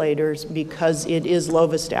regulators because it is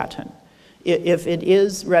lovastatin. If it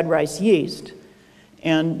is red rice yeast,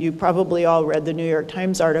 and you probably all read the New York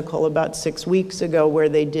Times article about 6 weeks ago where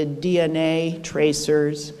they did DNA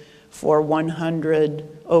tracers for 100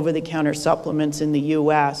 over-the-counter supplements in the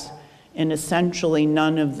US, and essentially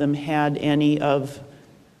none of them had any of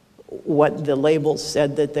what the labels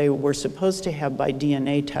said that they were supposed to have by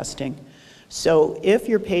DNA testing. So if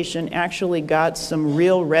your patient actually got some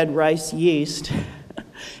real red rice yeast,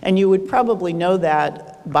 and you would probably know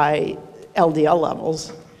that by LDL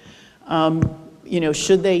levels, you know,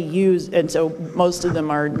 should they use, and so most of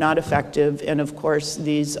them are not effective, and of course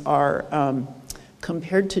these are,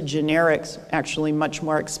 compared to generics, actually much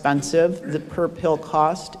more expensive. The per pill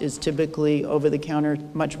cost is typically over the counter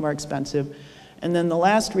much more expensive. And then the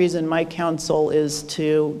last reason my counsel is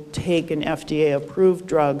to take an FDA approved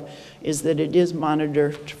drug is that it is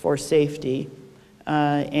monitored for safety.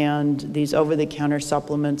 And these over the counter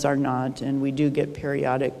supplements are not, and we do get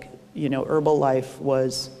periodic, you know, Herbalife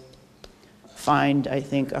was fined, I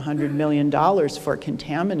think, $100 million for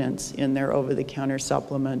contaminants in their over the counter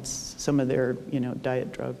supplements, some of their, you know,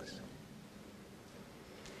 diet drugs.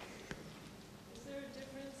 Is there a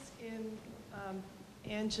difference in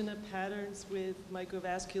angina patterns with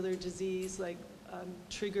microvascular disease, like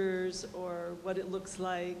triggers or what it looks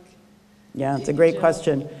like? Yeah, it's a great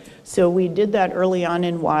question. So we did that early on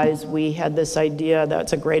in WISE. We had this idea,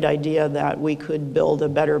 that's a great idea, that we could build a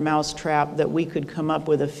better mousetrap, that we could come up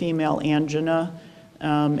with a female angina.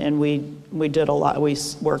 And we did a lot, we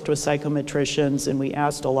worked with psychometricians, and we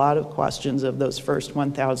asked a lot of questions of those first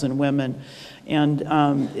 1,000 women. And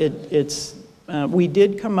we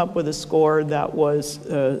did come up with a score that was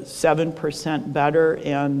 7% better,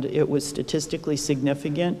 and it was statistically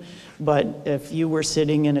significant. But if you were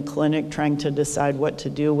sitting in a clinic trying to decide what to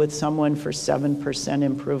do with someone for 7%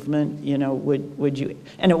 improvement, you know, would you?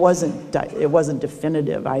 And it wasn't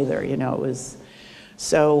definitive either, you know. It was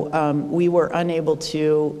so we were unable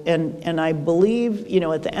to. And I believe, you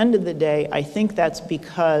know, at the end of the day, I think that's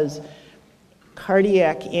because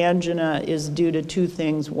cardiac angina is due to two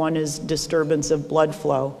things. One is disturbance of blood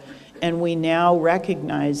flow. And we now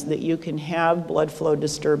recognize that you can have blood flow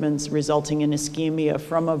disturbance resulting in ischemia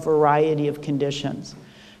from a variety of conditions.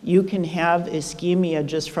 You can have ischemia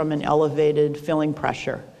just from an elevated filling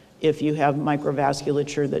pressure if you have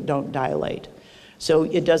microvasculature that don't dilate. So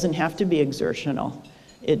it doesn't have to be exertional.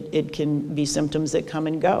 It can be symptoms that come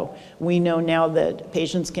and go. We know now that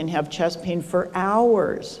patients can have chest pain for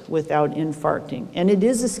hours without infarcting. And it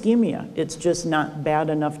is ischemia. It's just not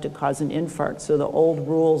bad enough to cause an infarct. So the old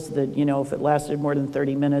rules that, you know, if it lasted more than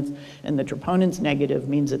 30 minutes and the troponins negative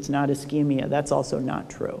means it's not ischemia, that's also not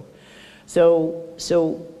true. So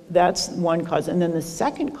that's one cause. And then the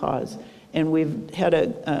second cause, and we've had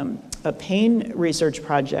a pain research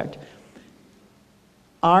project,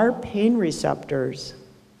 our pain receptors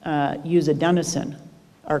use adenosine.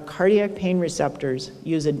 Our cardiac pain receptors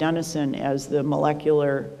use adenosine as the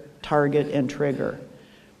molecular target and trigger.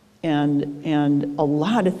 And a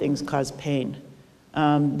lot of things cause pain.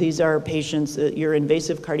 These are patients that your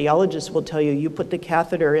invasive cardiologist will tell you, you put the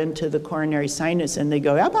catheter into the coronary sinus and they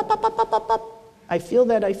go, up, up, up, up, up, up, up. I feel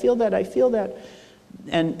that, I feel that, I feel that.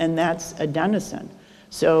 And that's adenosine.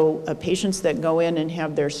 So patients that go in and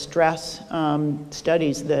have their stress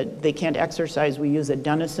studies that they can't exercise, we use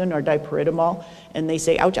adenosine or dipyridamole, and they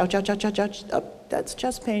say, ouch, ouch, ouch, ouch, ouch, ouch, oh, that's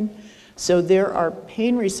chest pain. So there are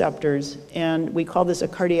pain receptors, and we call this a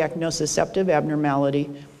cardiac nociceptive abnormality,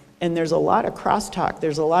 and there's a lot of crosstalk,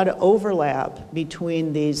 there's a lot of overlap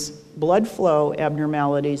between these blood flow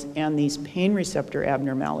abnormalities and these pain receptor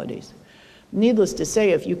abnormalities. Needless to say,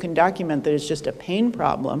 if you can document that it's just a pain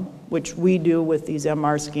problem, which we do with these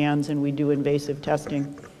MR scans and we do invasive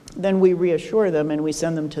testing, then we reassure them and we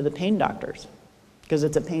send them to the pain doctors because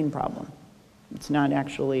it's a pain problem. It's not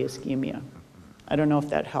actually ischemia. I don't know if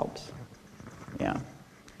that helps. Yeah.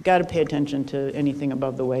 Got to pay attention to anything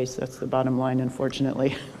above the waist. That's the bottom line,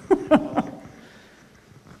 unfortunately.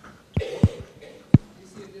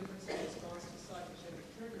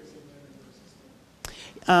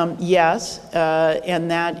 Yes, and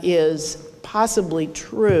that is possibly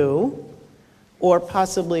true or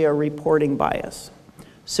possibly a reporting bias.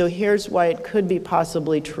 So here's why it could be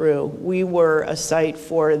possibly true. We were a site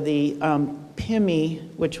for the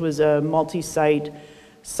PIMI, which was a multi-site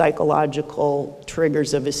psychological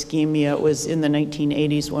triggers of ischemia. It was in the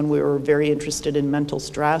 1980s when we were very interested in mental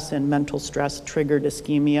stress, and mental stress triggered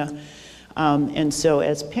ischemia. And so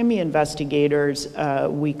as PIMI investigators,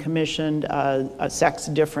 we commissioned a sex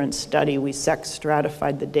difference study. We sex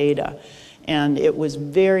stratified the data. And it was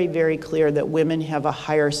very, very clear that women have a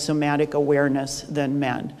higher somatic awareness than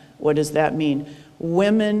men. What does that mean?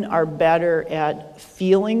 Women are better at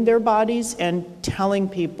feeling their bodies and telling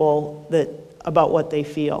people about what they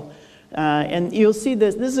feel. And you'll see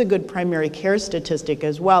this is a good primary care statistic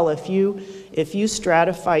as well. If you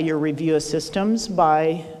stratify your review of systems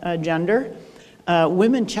by gender,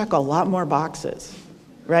 women check a lot more boxes,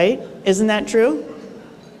 right? Isn't that true?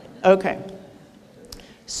 Okay.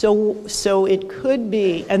 So it could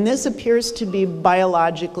be, and this appears to be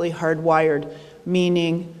biologically hardwired,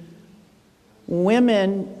 meaning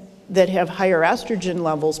women that have higher estrogen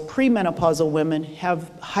levels, premenopausal women, have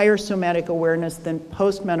higher somatic awareness than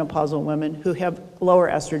postmenopausal women who have lower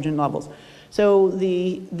estrogen levels. So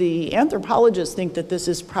the anthropologists think that this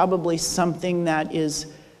is probably something that is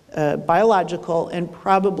biological and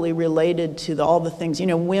probably related to all the things. You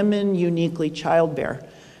know, women uniquely childbear.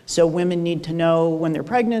 So women need to know when they're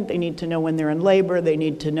pregnant, they need to know when they're in labor, they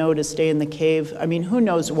need to know to stay in the cave. I mean, who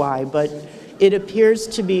knows why, but it appears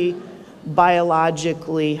to be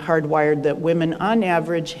biologically hardwired that women on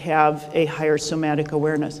average have a higher somatic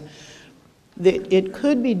awareness. It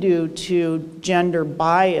could be due to gender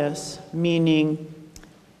bias, meaning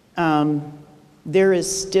there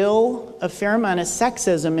is still a fair amount of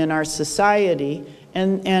sexism in our society,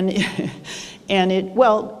 and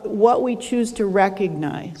what we choose to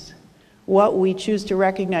recognize,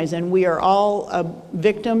 and we are all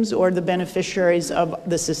victims or the beneficiaries of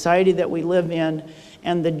the society that we live in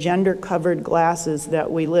and the gender-covered glasses that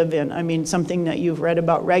we live in. I mean, something that you've read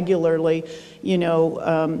about regularly, you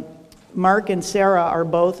know, Mark and Sarah are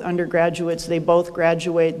both undergraduates, they both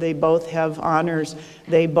graduate, they both have honors,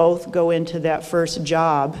 they both go into that first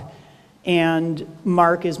job, and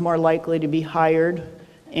Mark is more likely to be hired,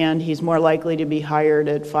 and he's more likely to be hired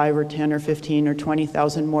at 5 or 10 or 15 or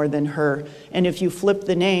 20,000 more than her. And if you flip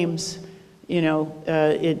the names, you know,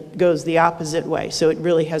 it goes the opposite way. So it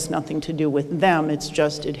really has nothing to do with them, it's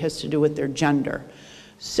just, it has to do with their gender.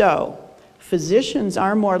 So physicians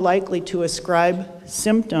are more likely to ascribe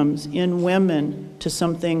symptoms in women to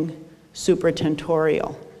something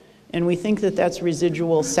supratentorial. And we think that that's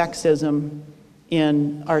residual sexism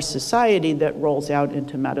in our society that rolls out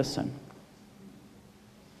into medicine.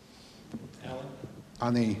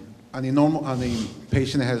 On the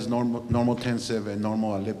patient that has normal tensive and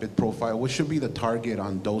normal lipid profile, what should be the target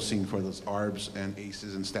on dosing for those ARBs and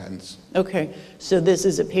ACEs and statins? Okay, so this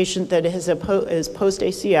is a patient that is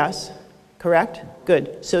post-ACS, correct?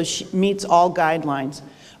 Good, so she meets all guidelines,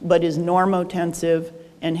 but is normotensive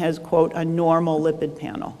and has, quote, a normal lipid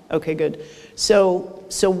panel. Okay, good. So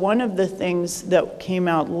one of the things that came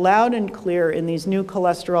out loud and clear in these new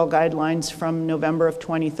cholesterol guidelines from November of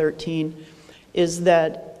 2013 is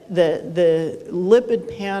that the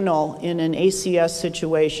lipid panel in an ACS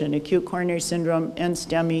situation, acute coronary syndrome and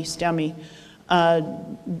STEMI,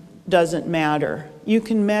 doesn't matter. You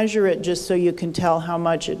can measure it just so you can tell how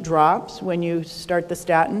much it drops when you start the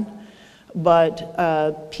statin,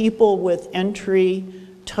 but people with entry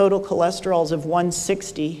total cholesterols of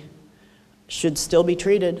 160 should still be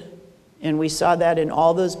treated, and we saw that in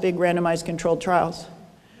all those big randomized controlled trials.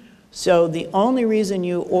 So the only reason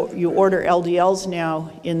you order LDLs now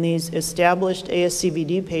in these established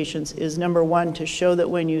ASCVD patients is, number one, to show that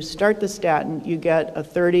when you start the statin, you get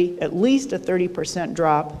at least a 30%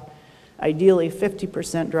 drop, ideally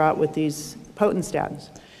 50% drop with these potent statins.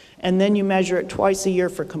 And then you measure it twice a year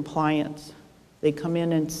for compliance. They come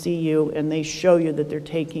in and see you and they show you that they're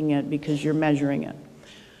taking it because you're measuring it.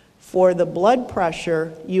 For the blood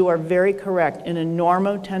pressure, you are very correct. In a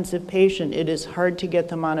normotensive patient, it is hard to get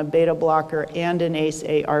them on a beta blocker and an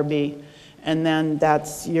ACE-ARB. And then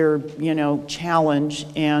that's your, challenge.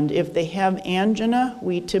 And if they have angina,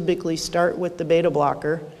 we typically start with the beta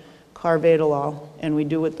blocker, carvedilol, and we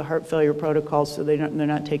do with the heart failure protocol so they're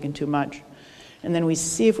not taking too much. And then we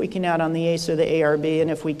see if we can add on the ACE or the ARB, and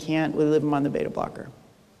if we can't, we leave them on the beta blocker.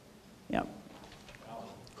 Yeah.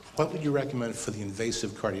 What would you recommend for the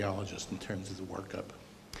invasive cardiologist in terms of the workup?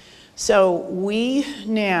 So we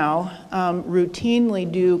now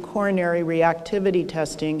routinely do coronary reactivity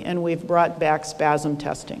testing, and we've brought back spasm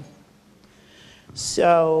testing.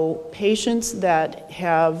 So patients that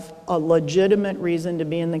have a legitimate reason to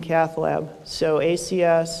be in the cath lab, so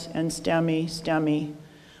ACS and STEMI,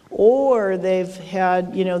 or they've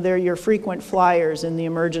had, they're your frequent flyers in the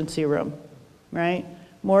emergency room, right?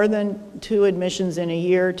 More than 2 admissions in a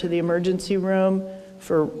year to the emergency room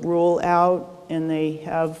for rule out, and they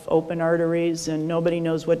have open arteries and nobody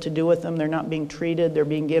knows what to do with them. They're not being treated. They're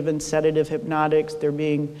being given sedative hypnotics. They're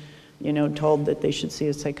being, told that they should see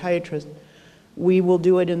a psychiatrist. We will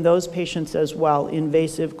do it in those patients as well,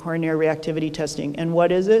 invasive coronary reactivity testing. And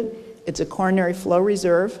what is it? It's a coronary flow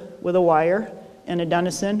reserve with a wire and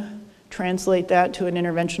adenosine. Translate that to an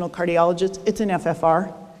interventional cardiologist. It's an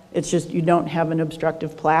FFR. It's just you don't have an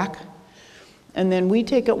obstructive plaque. And then we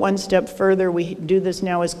take it one step further. We do this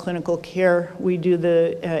now as clinical care. We do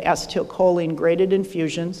the acetylcholine graded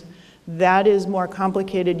infusions. That is more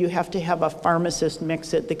complicated. You have to have a pharmacist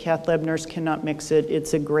mix it. The cath lab nurse cannot mix it.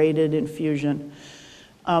 It's a graded infusion.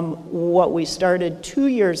 What we started 2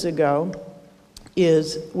 years ago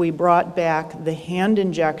is we brought back the hand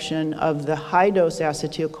injection of the high-dose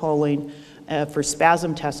acetylcholine for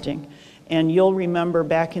spasm testing. And you'll remember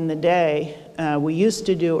back in the day, we used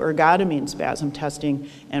to do ergotamine spasm testing,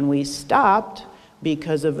 and we stopped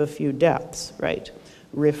because of a few deaths, right?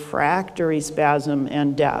 Refractory spasm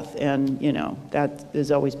and death, and that is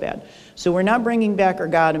always bad. So we're not bringing back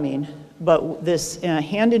ergotamine, but this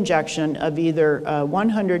hand injection of either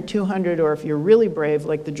 100, 200, or if you're really brave,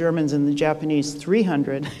 like the Germans and the Japanese,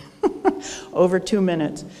 300 over 2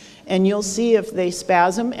 minutes. And you'll see if they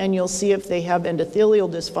spasm, and you'll see if they have endothelial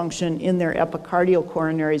dysfunction in their epicardial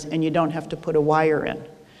coronaries, and you don't have to put a wire in.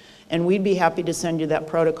 And we'd be happy to send you that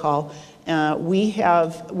protocol.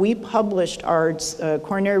 We published our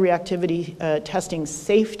coronary reactivity testing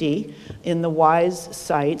safety in the WISE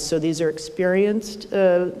site. So these are experienced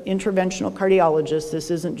interventional cardiologists.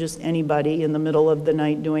 This isn't just anybody in the middle of the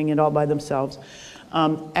night doing it all by themselves.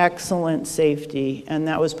 Excellent safety, and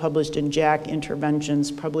that was published in JACC Interventions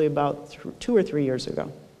probably about 2 or 3 years ago.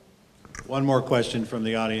 One more question from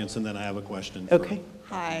the audience, and then I have a question. Okay.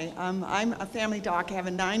 Hi, I'm a family doc. I have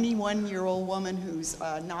a 91-year-old woman who's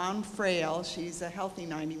non-frail. She's a healthy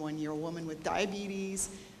 91-year-old woman with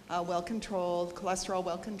diabetes, well-controlled, cholesterol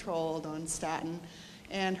well-controlled on statin,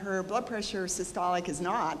 and her blood pressure systolic is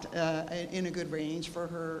not in a good range for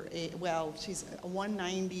her. She's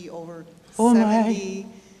 190 over 70,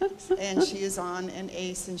 and she is on an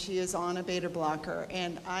ACE, and she is on a beta blocker,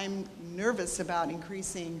 and I'm nervous about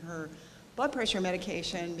increasing her blood pressure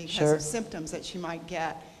medication because of symptoms that she might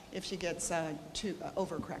get if she gets too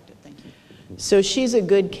overcorrected. Thank you. So she's a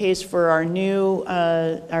good case for our new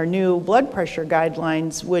blood pressure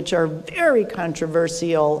guidelines, which are very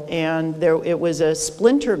controversial, and it was a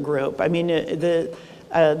splinter group. I mean, the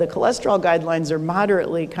cholesterol guidelines are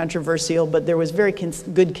moderately controversial, but there was very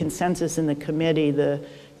good consensus in the committee. The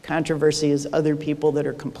controversy is other people that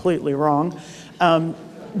are completely wrong.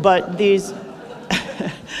 But these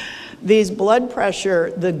blood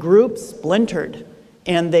pressure, the group splintered,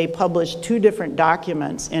 and they published 2 different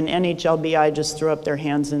documents, and NHLBI just threw up their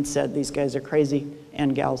hands and said, these guys are crazy,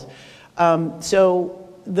 and gals. But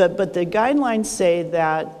the guidelines say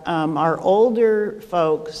that our older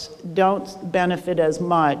folks don't benefit as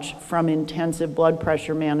much from intensive blood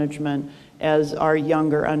pressure management as our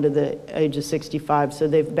younger under the age of 65, so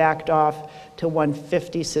they've backed off to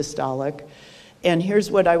 150 systolic. And here's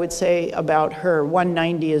what I would say about her.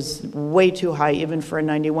 190 is way too high, even for a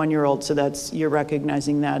 91-year-old, so you're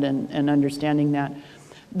recognizing that and understanding that.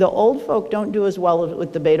 The old folk don't do as well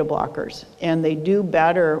with the beta blockers, and they do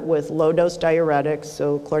better with low-dose diuretics,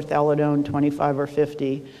 so chlorthalidone 25 or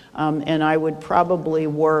 50. And I would probably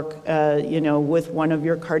work, with one of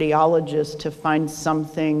your cardiologists to find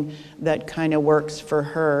something that kind of works for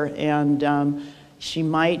her. And she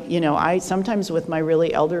might, I sometimes with my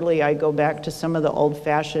really elderly, I go back to some of the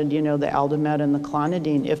old-fashioned, the Aldomet and the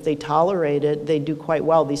clonidine. If they tolerate it, they do quite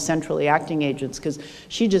well, these centrally acting agents, because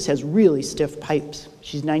she just has really stiff pipes.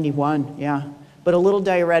 She's 91, yeah. But a little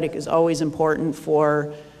diuretic is always important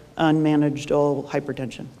for unmanaged old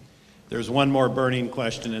hypertension. There's one more burning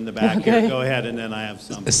question in the back here. Go ahead, and then I have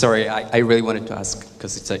some. Sorry, I really wanted to ask,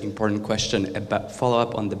 because it's an important question, about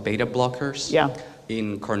follow-up on the beta blockers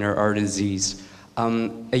in coronary artery disease.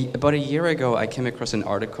 About a year ago, I came across an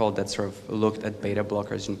article that sort of looked at beta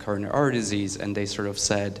blockers in coronary artery disease, and they sort of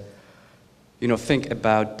said, think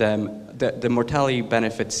about them, the mortality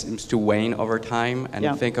benefit seems to wane over time,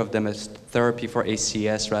 and think of them as therapy for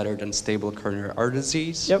ACS rather than stable coronary artery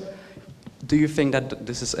disease. Yep. Do you think that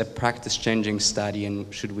this is a practice-changing study,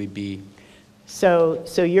 and should we be? So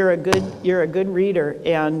you're a good reader,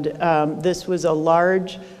 and this was a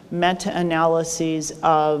large meta-analysis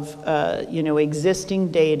of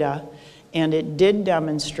existing data, and it did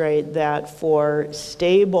demonstrate that for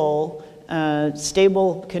stable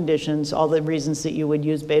conditions, all the reasons that you would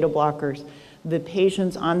use beta blockers, the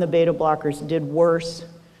patients on the beta blockers did worse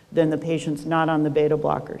than the patients not on the beta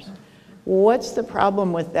blockers. What's the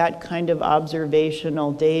problem with that kind of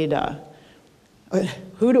observational data?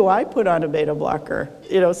 Who do I put on a beta blocker?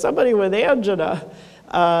 Somebody with angina,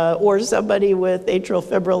 or somebody with atrial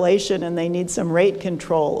fibrillation and they need some rate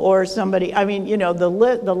control, or somebody,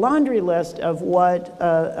 the laundry list of what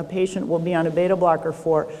a patient will be on a beta blocker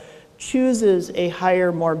for chooses a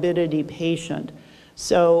higher morbidity patient.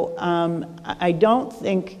 So I don't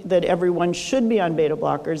think that everyone should be on beta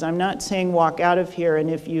blockers. I'm not saying walk out of here and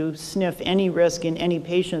if you sniff any risk in any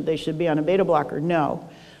patient, they should be on a beta blocker. No.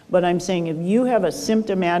 But I'm saying if you have a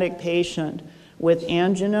symptomatic patient with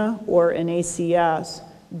angina or an ACS,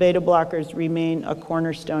 beta blockers remain a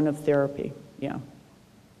cornerstone of therapy. Yeah.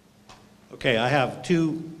 Okay, I have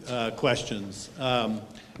two questions.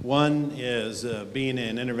 One is being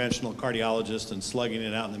an interventional cardiologist and slugging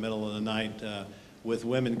it out in the middle of the night with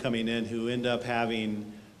women coming in who end up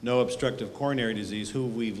having no obstructive coronary disease, who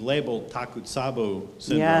we've labeled Takotsubo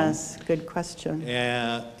syndrome. Yes, good question.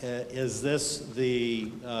 Is this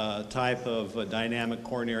the type of dynamic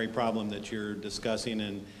coronary problem that you're discussing,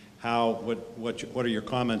 and what are your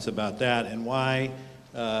comments about that, and why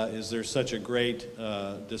is there such a great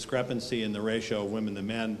discrepancy in the ratio of women to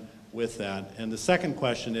men with that? And the second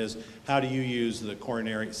question is, how do you use the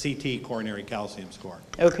CT coronary calcium score?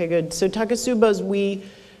 Okay, good. So Takotsubo's,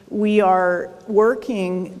 we are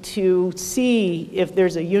working to see if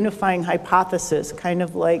there's a unifying hypothesis, kind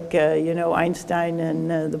of like, Einstein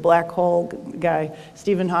and the black hole guy,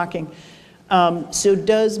 Stephen Hawking. So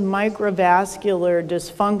does microvascular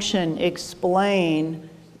dysfunction explain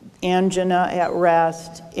angina at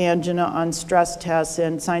rest, angina on stress tests,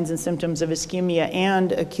 and signs and symptoms of ischemia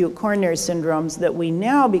and acute coronary syndromes that we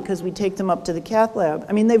now, because we take them up to the cath lab.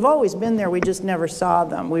 They've always been there, we just never saw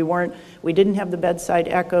them. We didn't have the bedside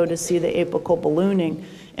echo to see the apical ballooning,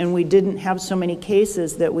 and we didn't have so many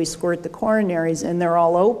cases that we squirt the coronaries and they're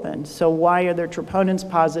all open. So why are their troponins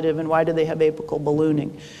positive and why do they have apical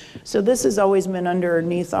ballooning? So this has always been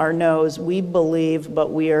underneath our nose, we believe,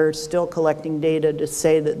 but we are still collecting data to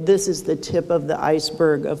say that this is the tip of the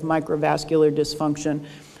iceberg of microvascular dysfunction.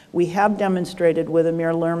 We have demonstrated with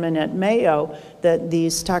Amir Lerman at Mayo that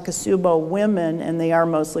these Takotsubo women, and they are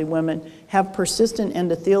mostly women, have persistent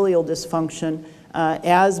endothelial dysfunction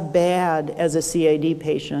as bad as a CAD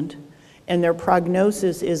patient, and their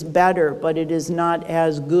prognosis is better, but it is not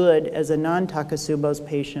as good as a non-Takotsubo's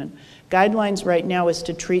patient. Guidelines right now is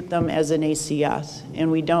to treat them as an ACS,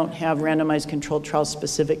 and we don't have randomized controlled trials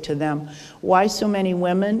specific to them. Why so many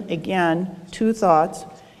women? Again, two thoughts.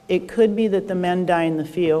 It could be that the men die in the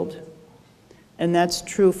field, and that's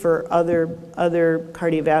true for other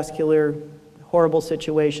cardiovascular horrible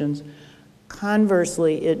situations.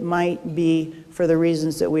 Conversely, it might be for the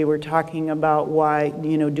reasons that we were talking about, why,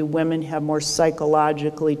 do women have more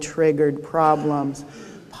psychologically triggered problems?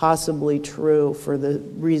 Possibly true for the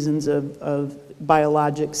reasons of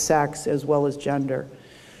biologic sex as well as gender.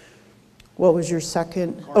 What was your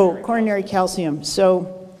second? Coronary calcium.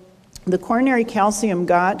 So the coronary calcium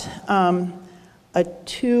got a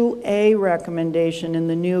 2A recommendation in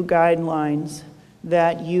the new guidelines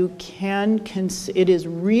that you can, it is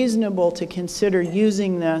reasonable to consider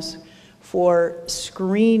using this for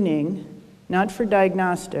screening, not for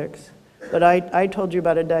diagnostics, but I told you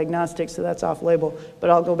about a diagnostic, so that's off-label, but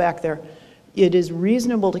I'll go back there. It is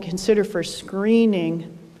reasonable to consider for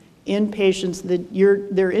screening in patients that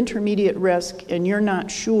they're intermediate risk and you're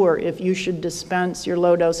not sure if you should dispense your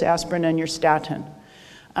low-dose aspirin and your statin.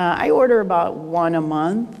 I order about 1 a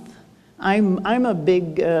month. I'm a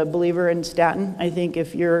big believer in statin. I think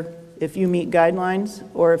if you meet guidelines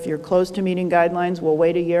or if you're close to meeting guidelines, we'll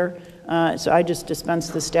wait a year. So I just dispense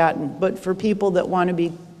the statin. But for people that want to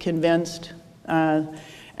be convinced, and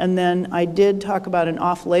then I did talk about an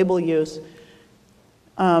off-label use.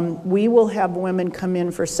 We will have women come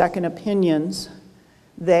in for second opinions.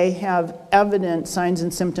 They have evident signs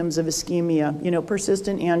and symptoms of ischemia,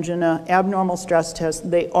 persistent angina, abnormal stress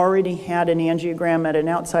test. They already had an angiogram at an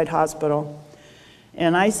outside hospital.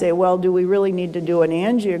 And I say, well, do we really need to do an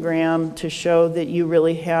angiogram to show that you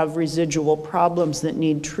really have residual problems that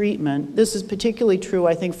need treatment? This is particularly true,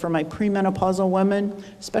 I think, for my premenopausal women,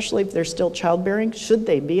 especially if they're still childbearing. Should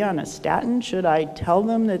they be on a statin? Should I tell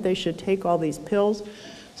them that they should take all these pills?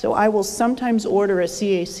 So I will sometimes order a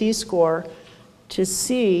CAC score to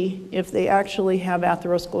see if they actually have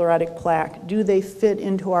atherosclerotic plaque. Do they fit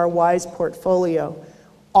into our WISE portfolio?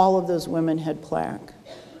 All of those women had plaque.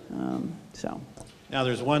 Now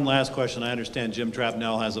there's one last question. I understand Jim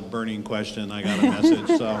Trapnell has a burning question. I got a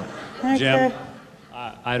message, so okay. Jim.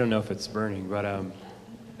 I don't know if it's burning, but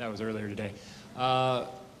that was earlier today.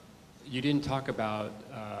 You didn't talk about,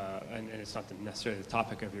 and it's not necessarily the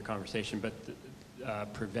topic of your conversation, but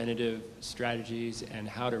preventative strategies and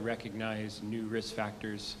how to recognize new risk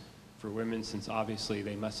factors for women, since obviously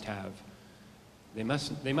they must have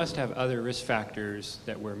other risk factors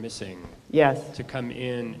that we're missing. Yes. To come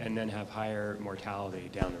in and then have higher mortality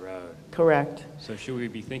down the road. Correct. So should we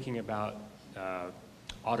be thinking about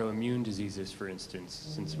autoimmune diseases, for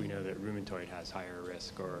instance, since we know that rheumatoid has higher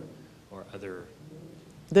risk, or other?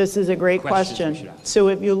 This is a great question. So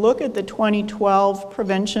if you look at the 2012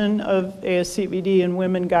 prevention of ASCVD in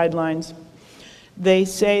women guidelines, they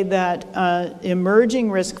say that emerging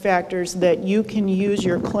risk factors that you can use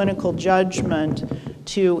your clinical judgment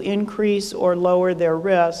to increase or lower their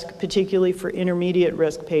risk, particularly for intermediate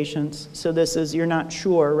risk patients. So this is, you're not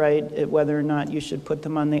sure, right, whether or not you should put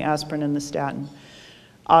them on the aspirin and the statin.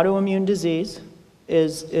 Autoimmune disease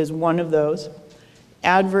is one of those.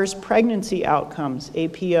 Adverse pregnancy outcomes,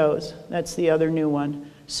 APOs, that's the other new one.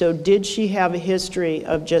 So did she have a history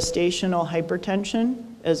of gestational hypertension,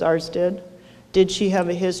 as ours did? Did she have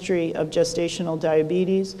a history of gestational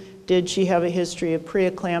diabetes? Did she have a history of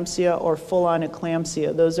preeclampsia or full-on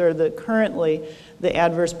eclampsia? Those are currently the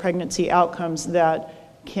adverse pregnancy outcomes that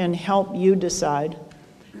can help you decide.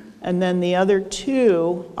 And then the other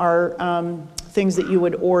two are things that you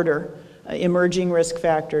would order. Emerging risk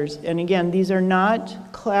factors. And again, these are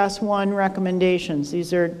not class 1 recommendations.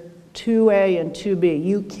 These are 2A and 2B.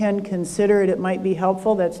 You can consider it. It might be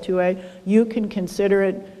helpful. That's 2A. You can consider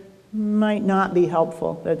it. Might not be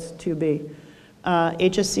helpful. That's 2B.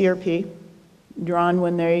 HSCRP, drawn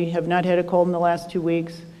when they have not had a cold in the last 2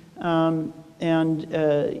 weeks. You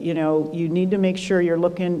need to make sure you're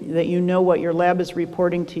looking, that you know what your lab is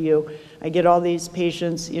reporting to you. I get all these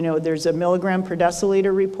patients, there's a milligram per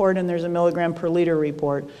deciliter report and there's a milligram per liter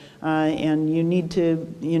report. And you need to,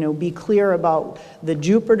 be clear about the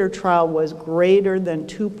Jupiter trial was greater than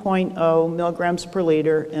 2.0 milligrams per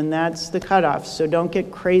liter, and that's the cutoff. So don't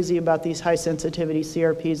get crazy about these high sensitivity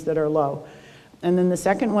CRPs that are low. And then the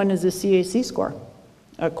second one is a CAC score,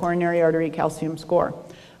 a coronary artery calcium score.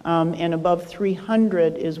 And above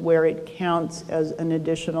 300 is where it counts as an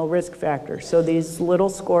additional risk factor. So these little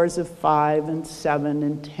scores of 5 and 7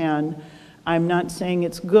 and 10, I'm not saying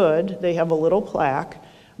it's good. They have a little plaque,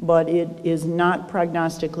 but it is not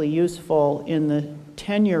prognostically useful in the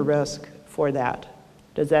 10-year risk for that.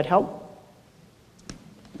 Does that help?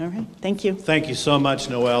 All right, thank you. Thank you so much,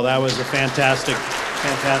 Noel. That was a fantastic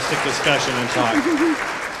discussion and talk.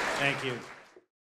 Thank you.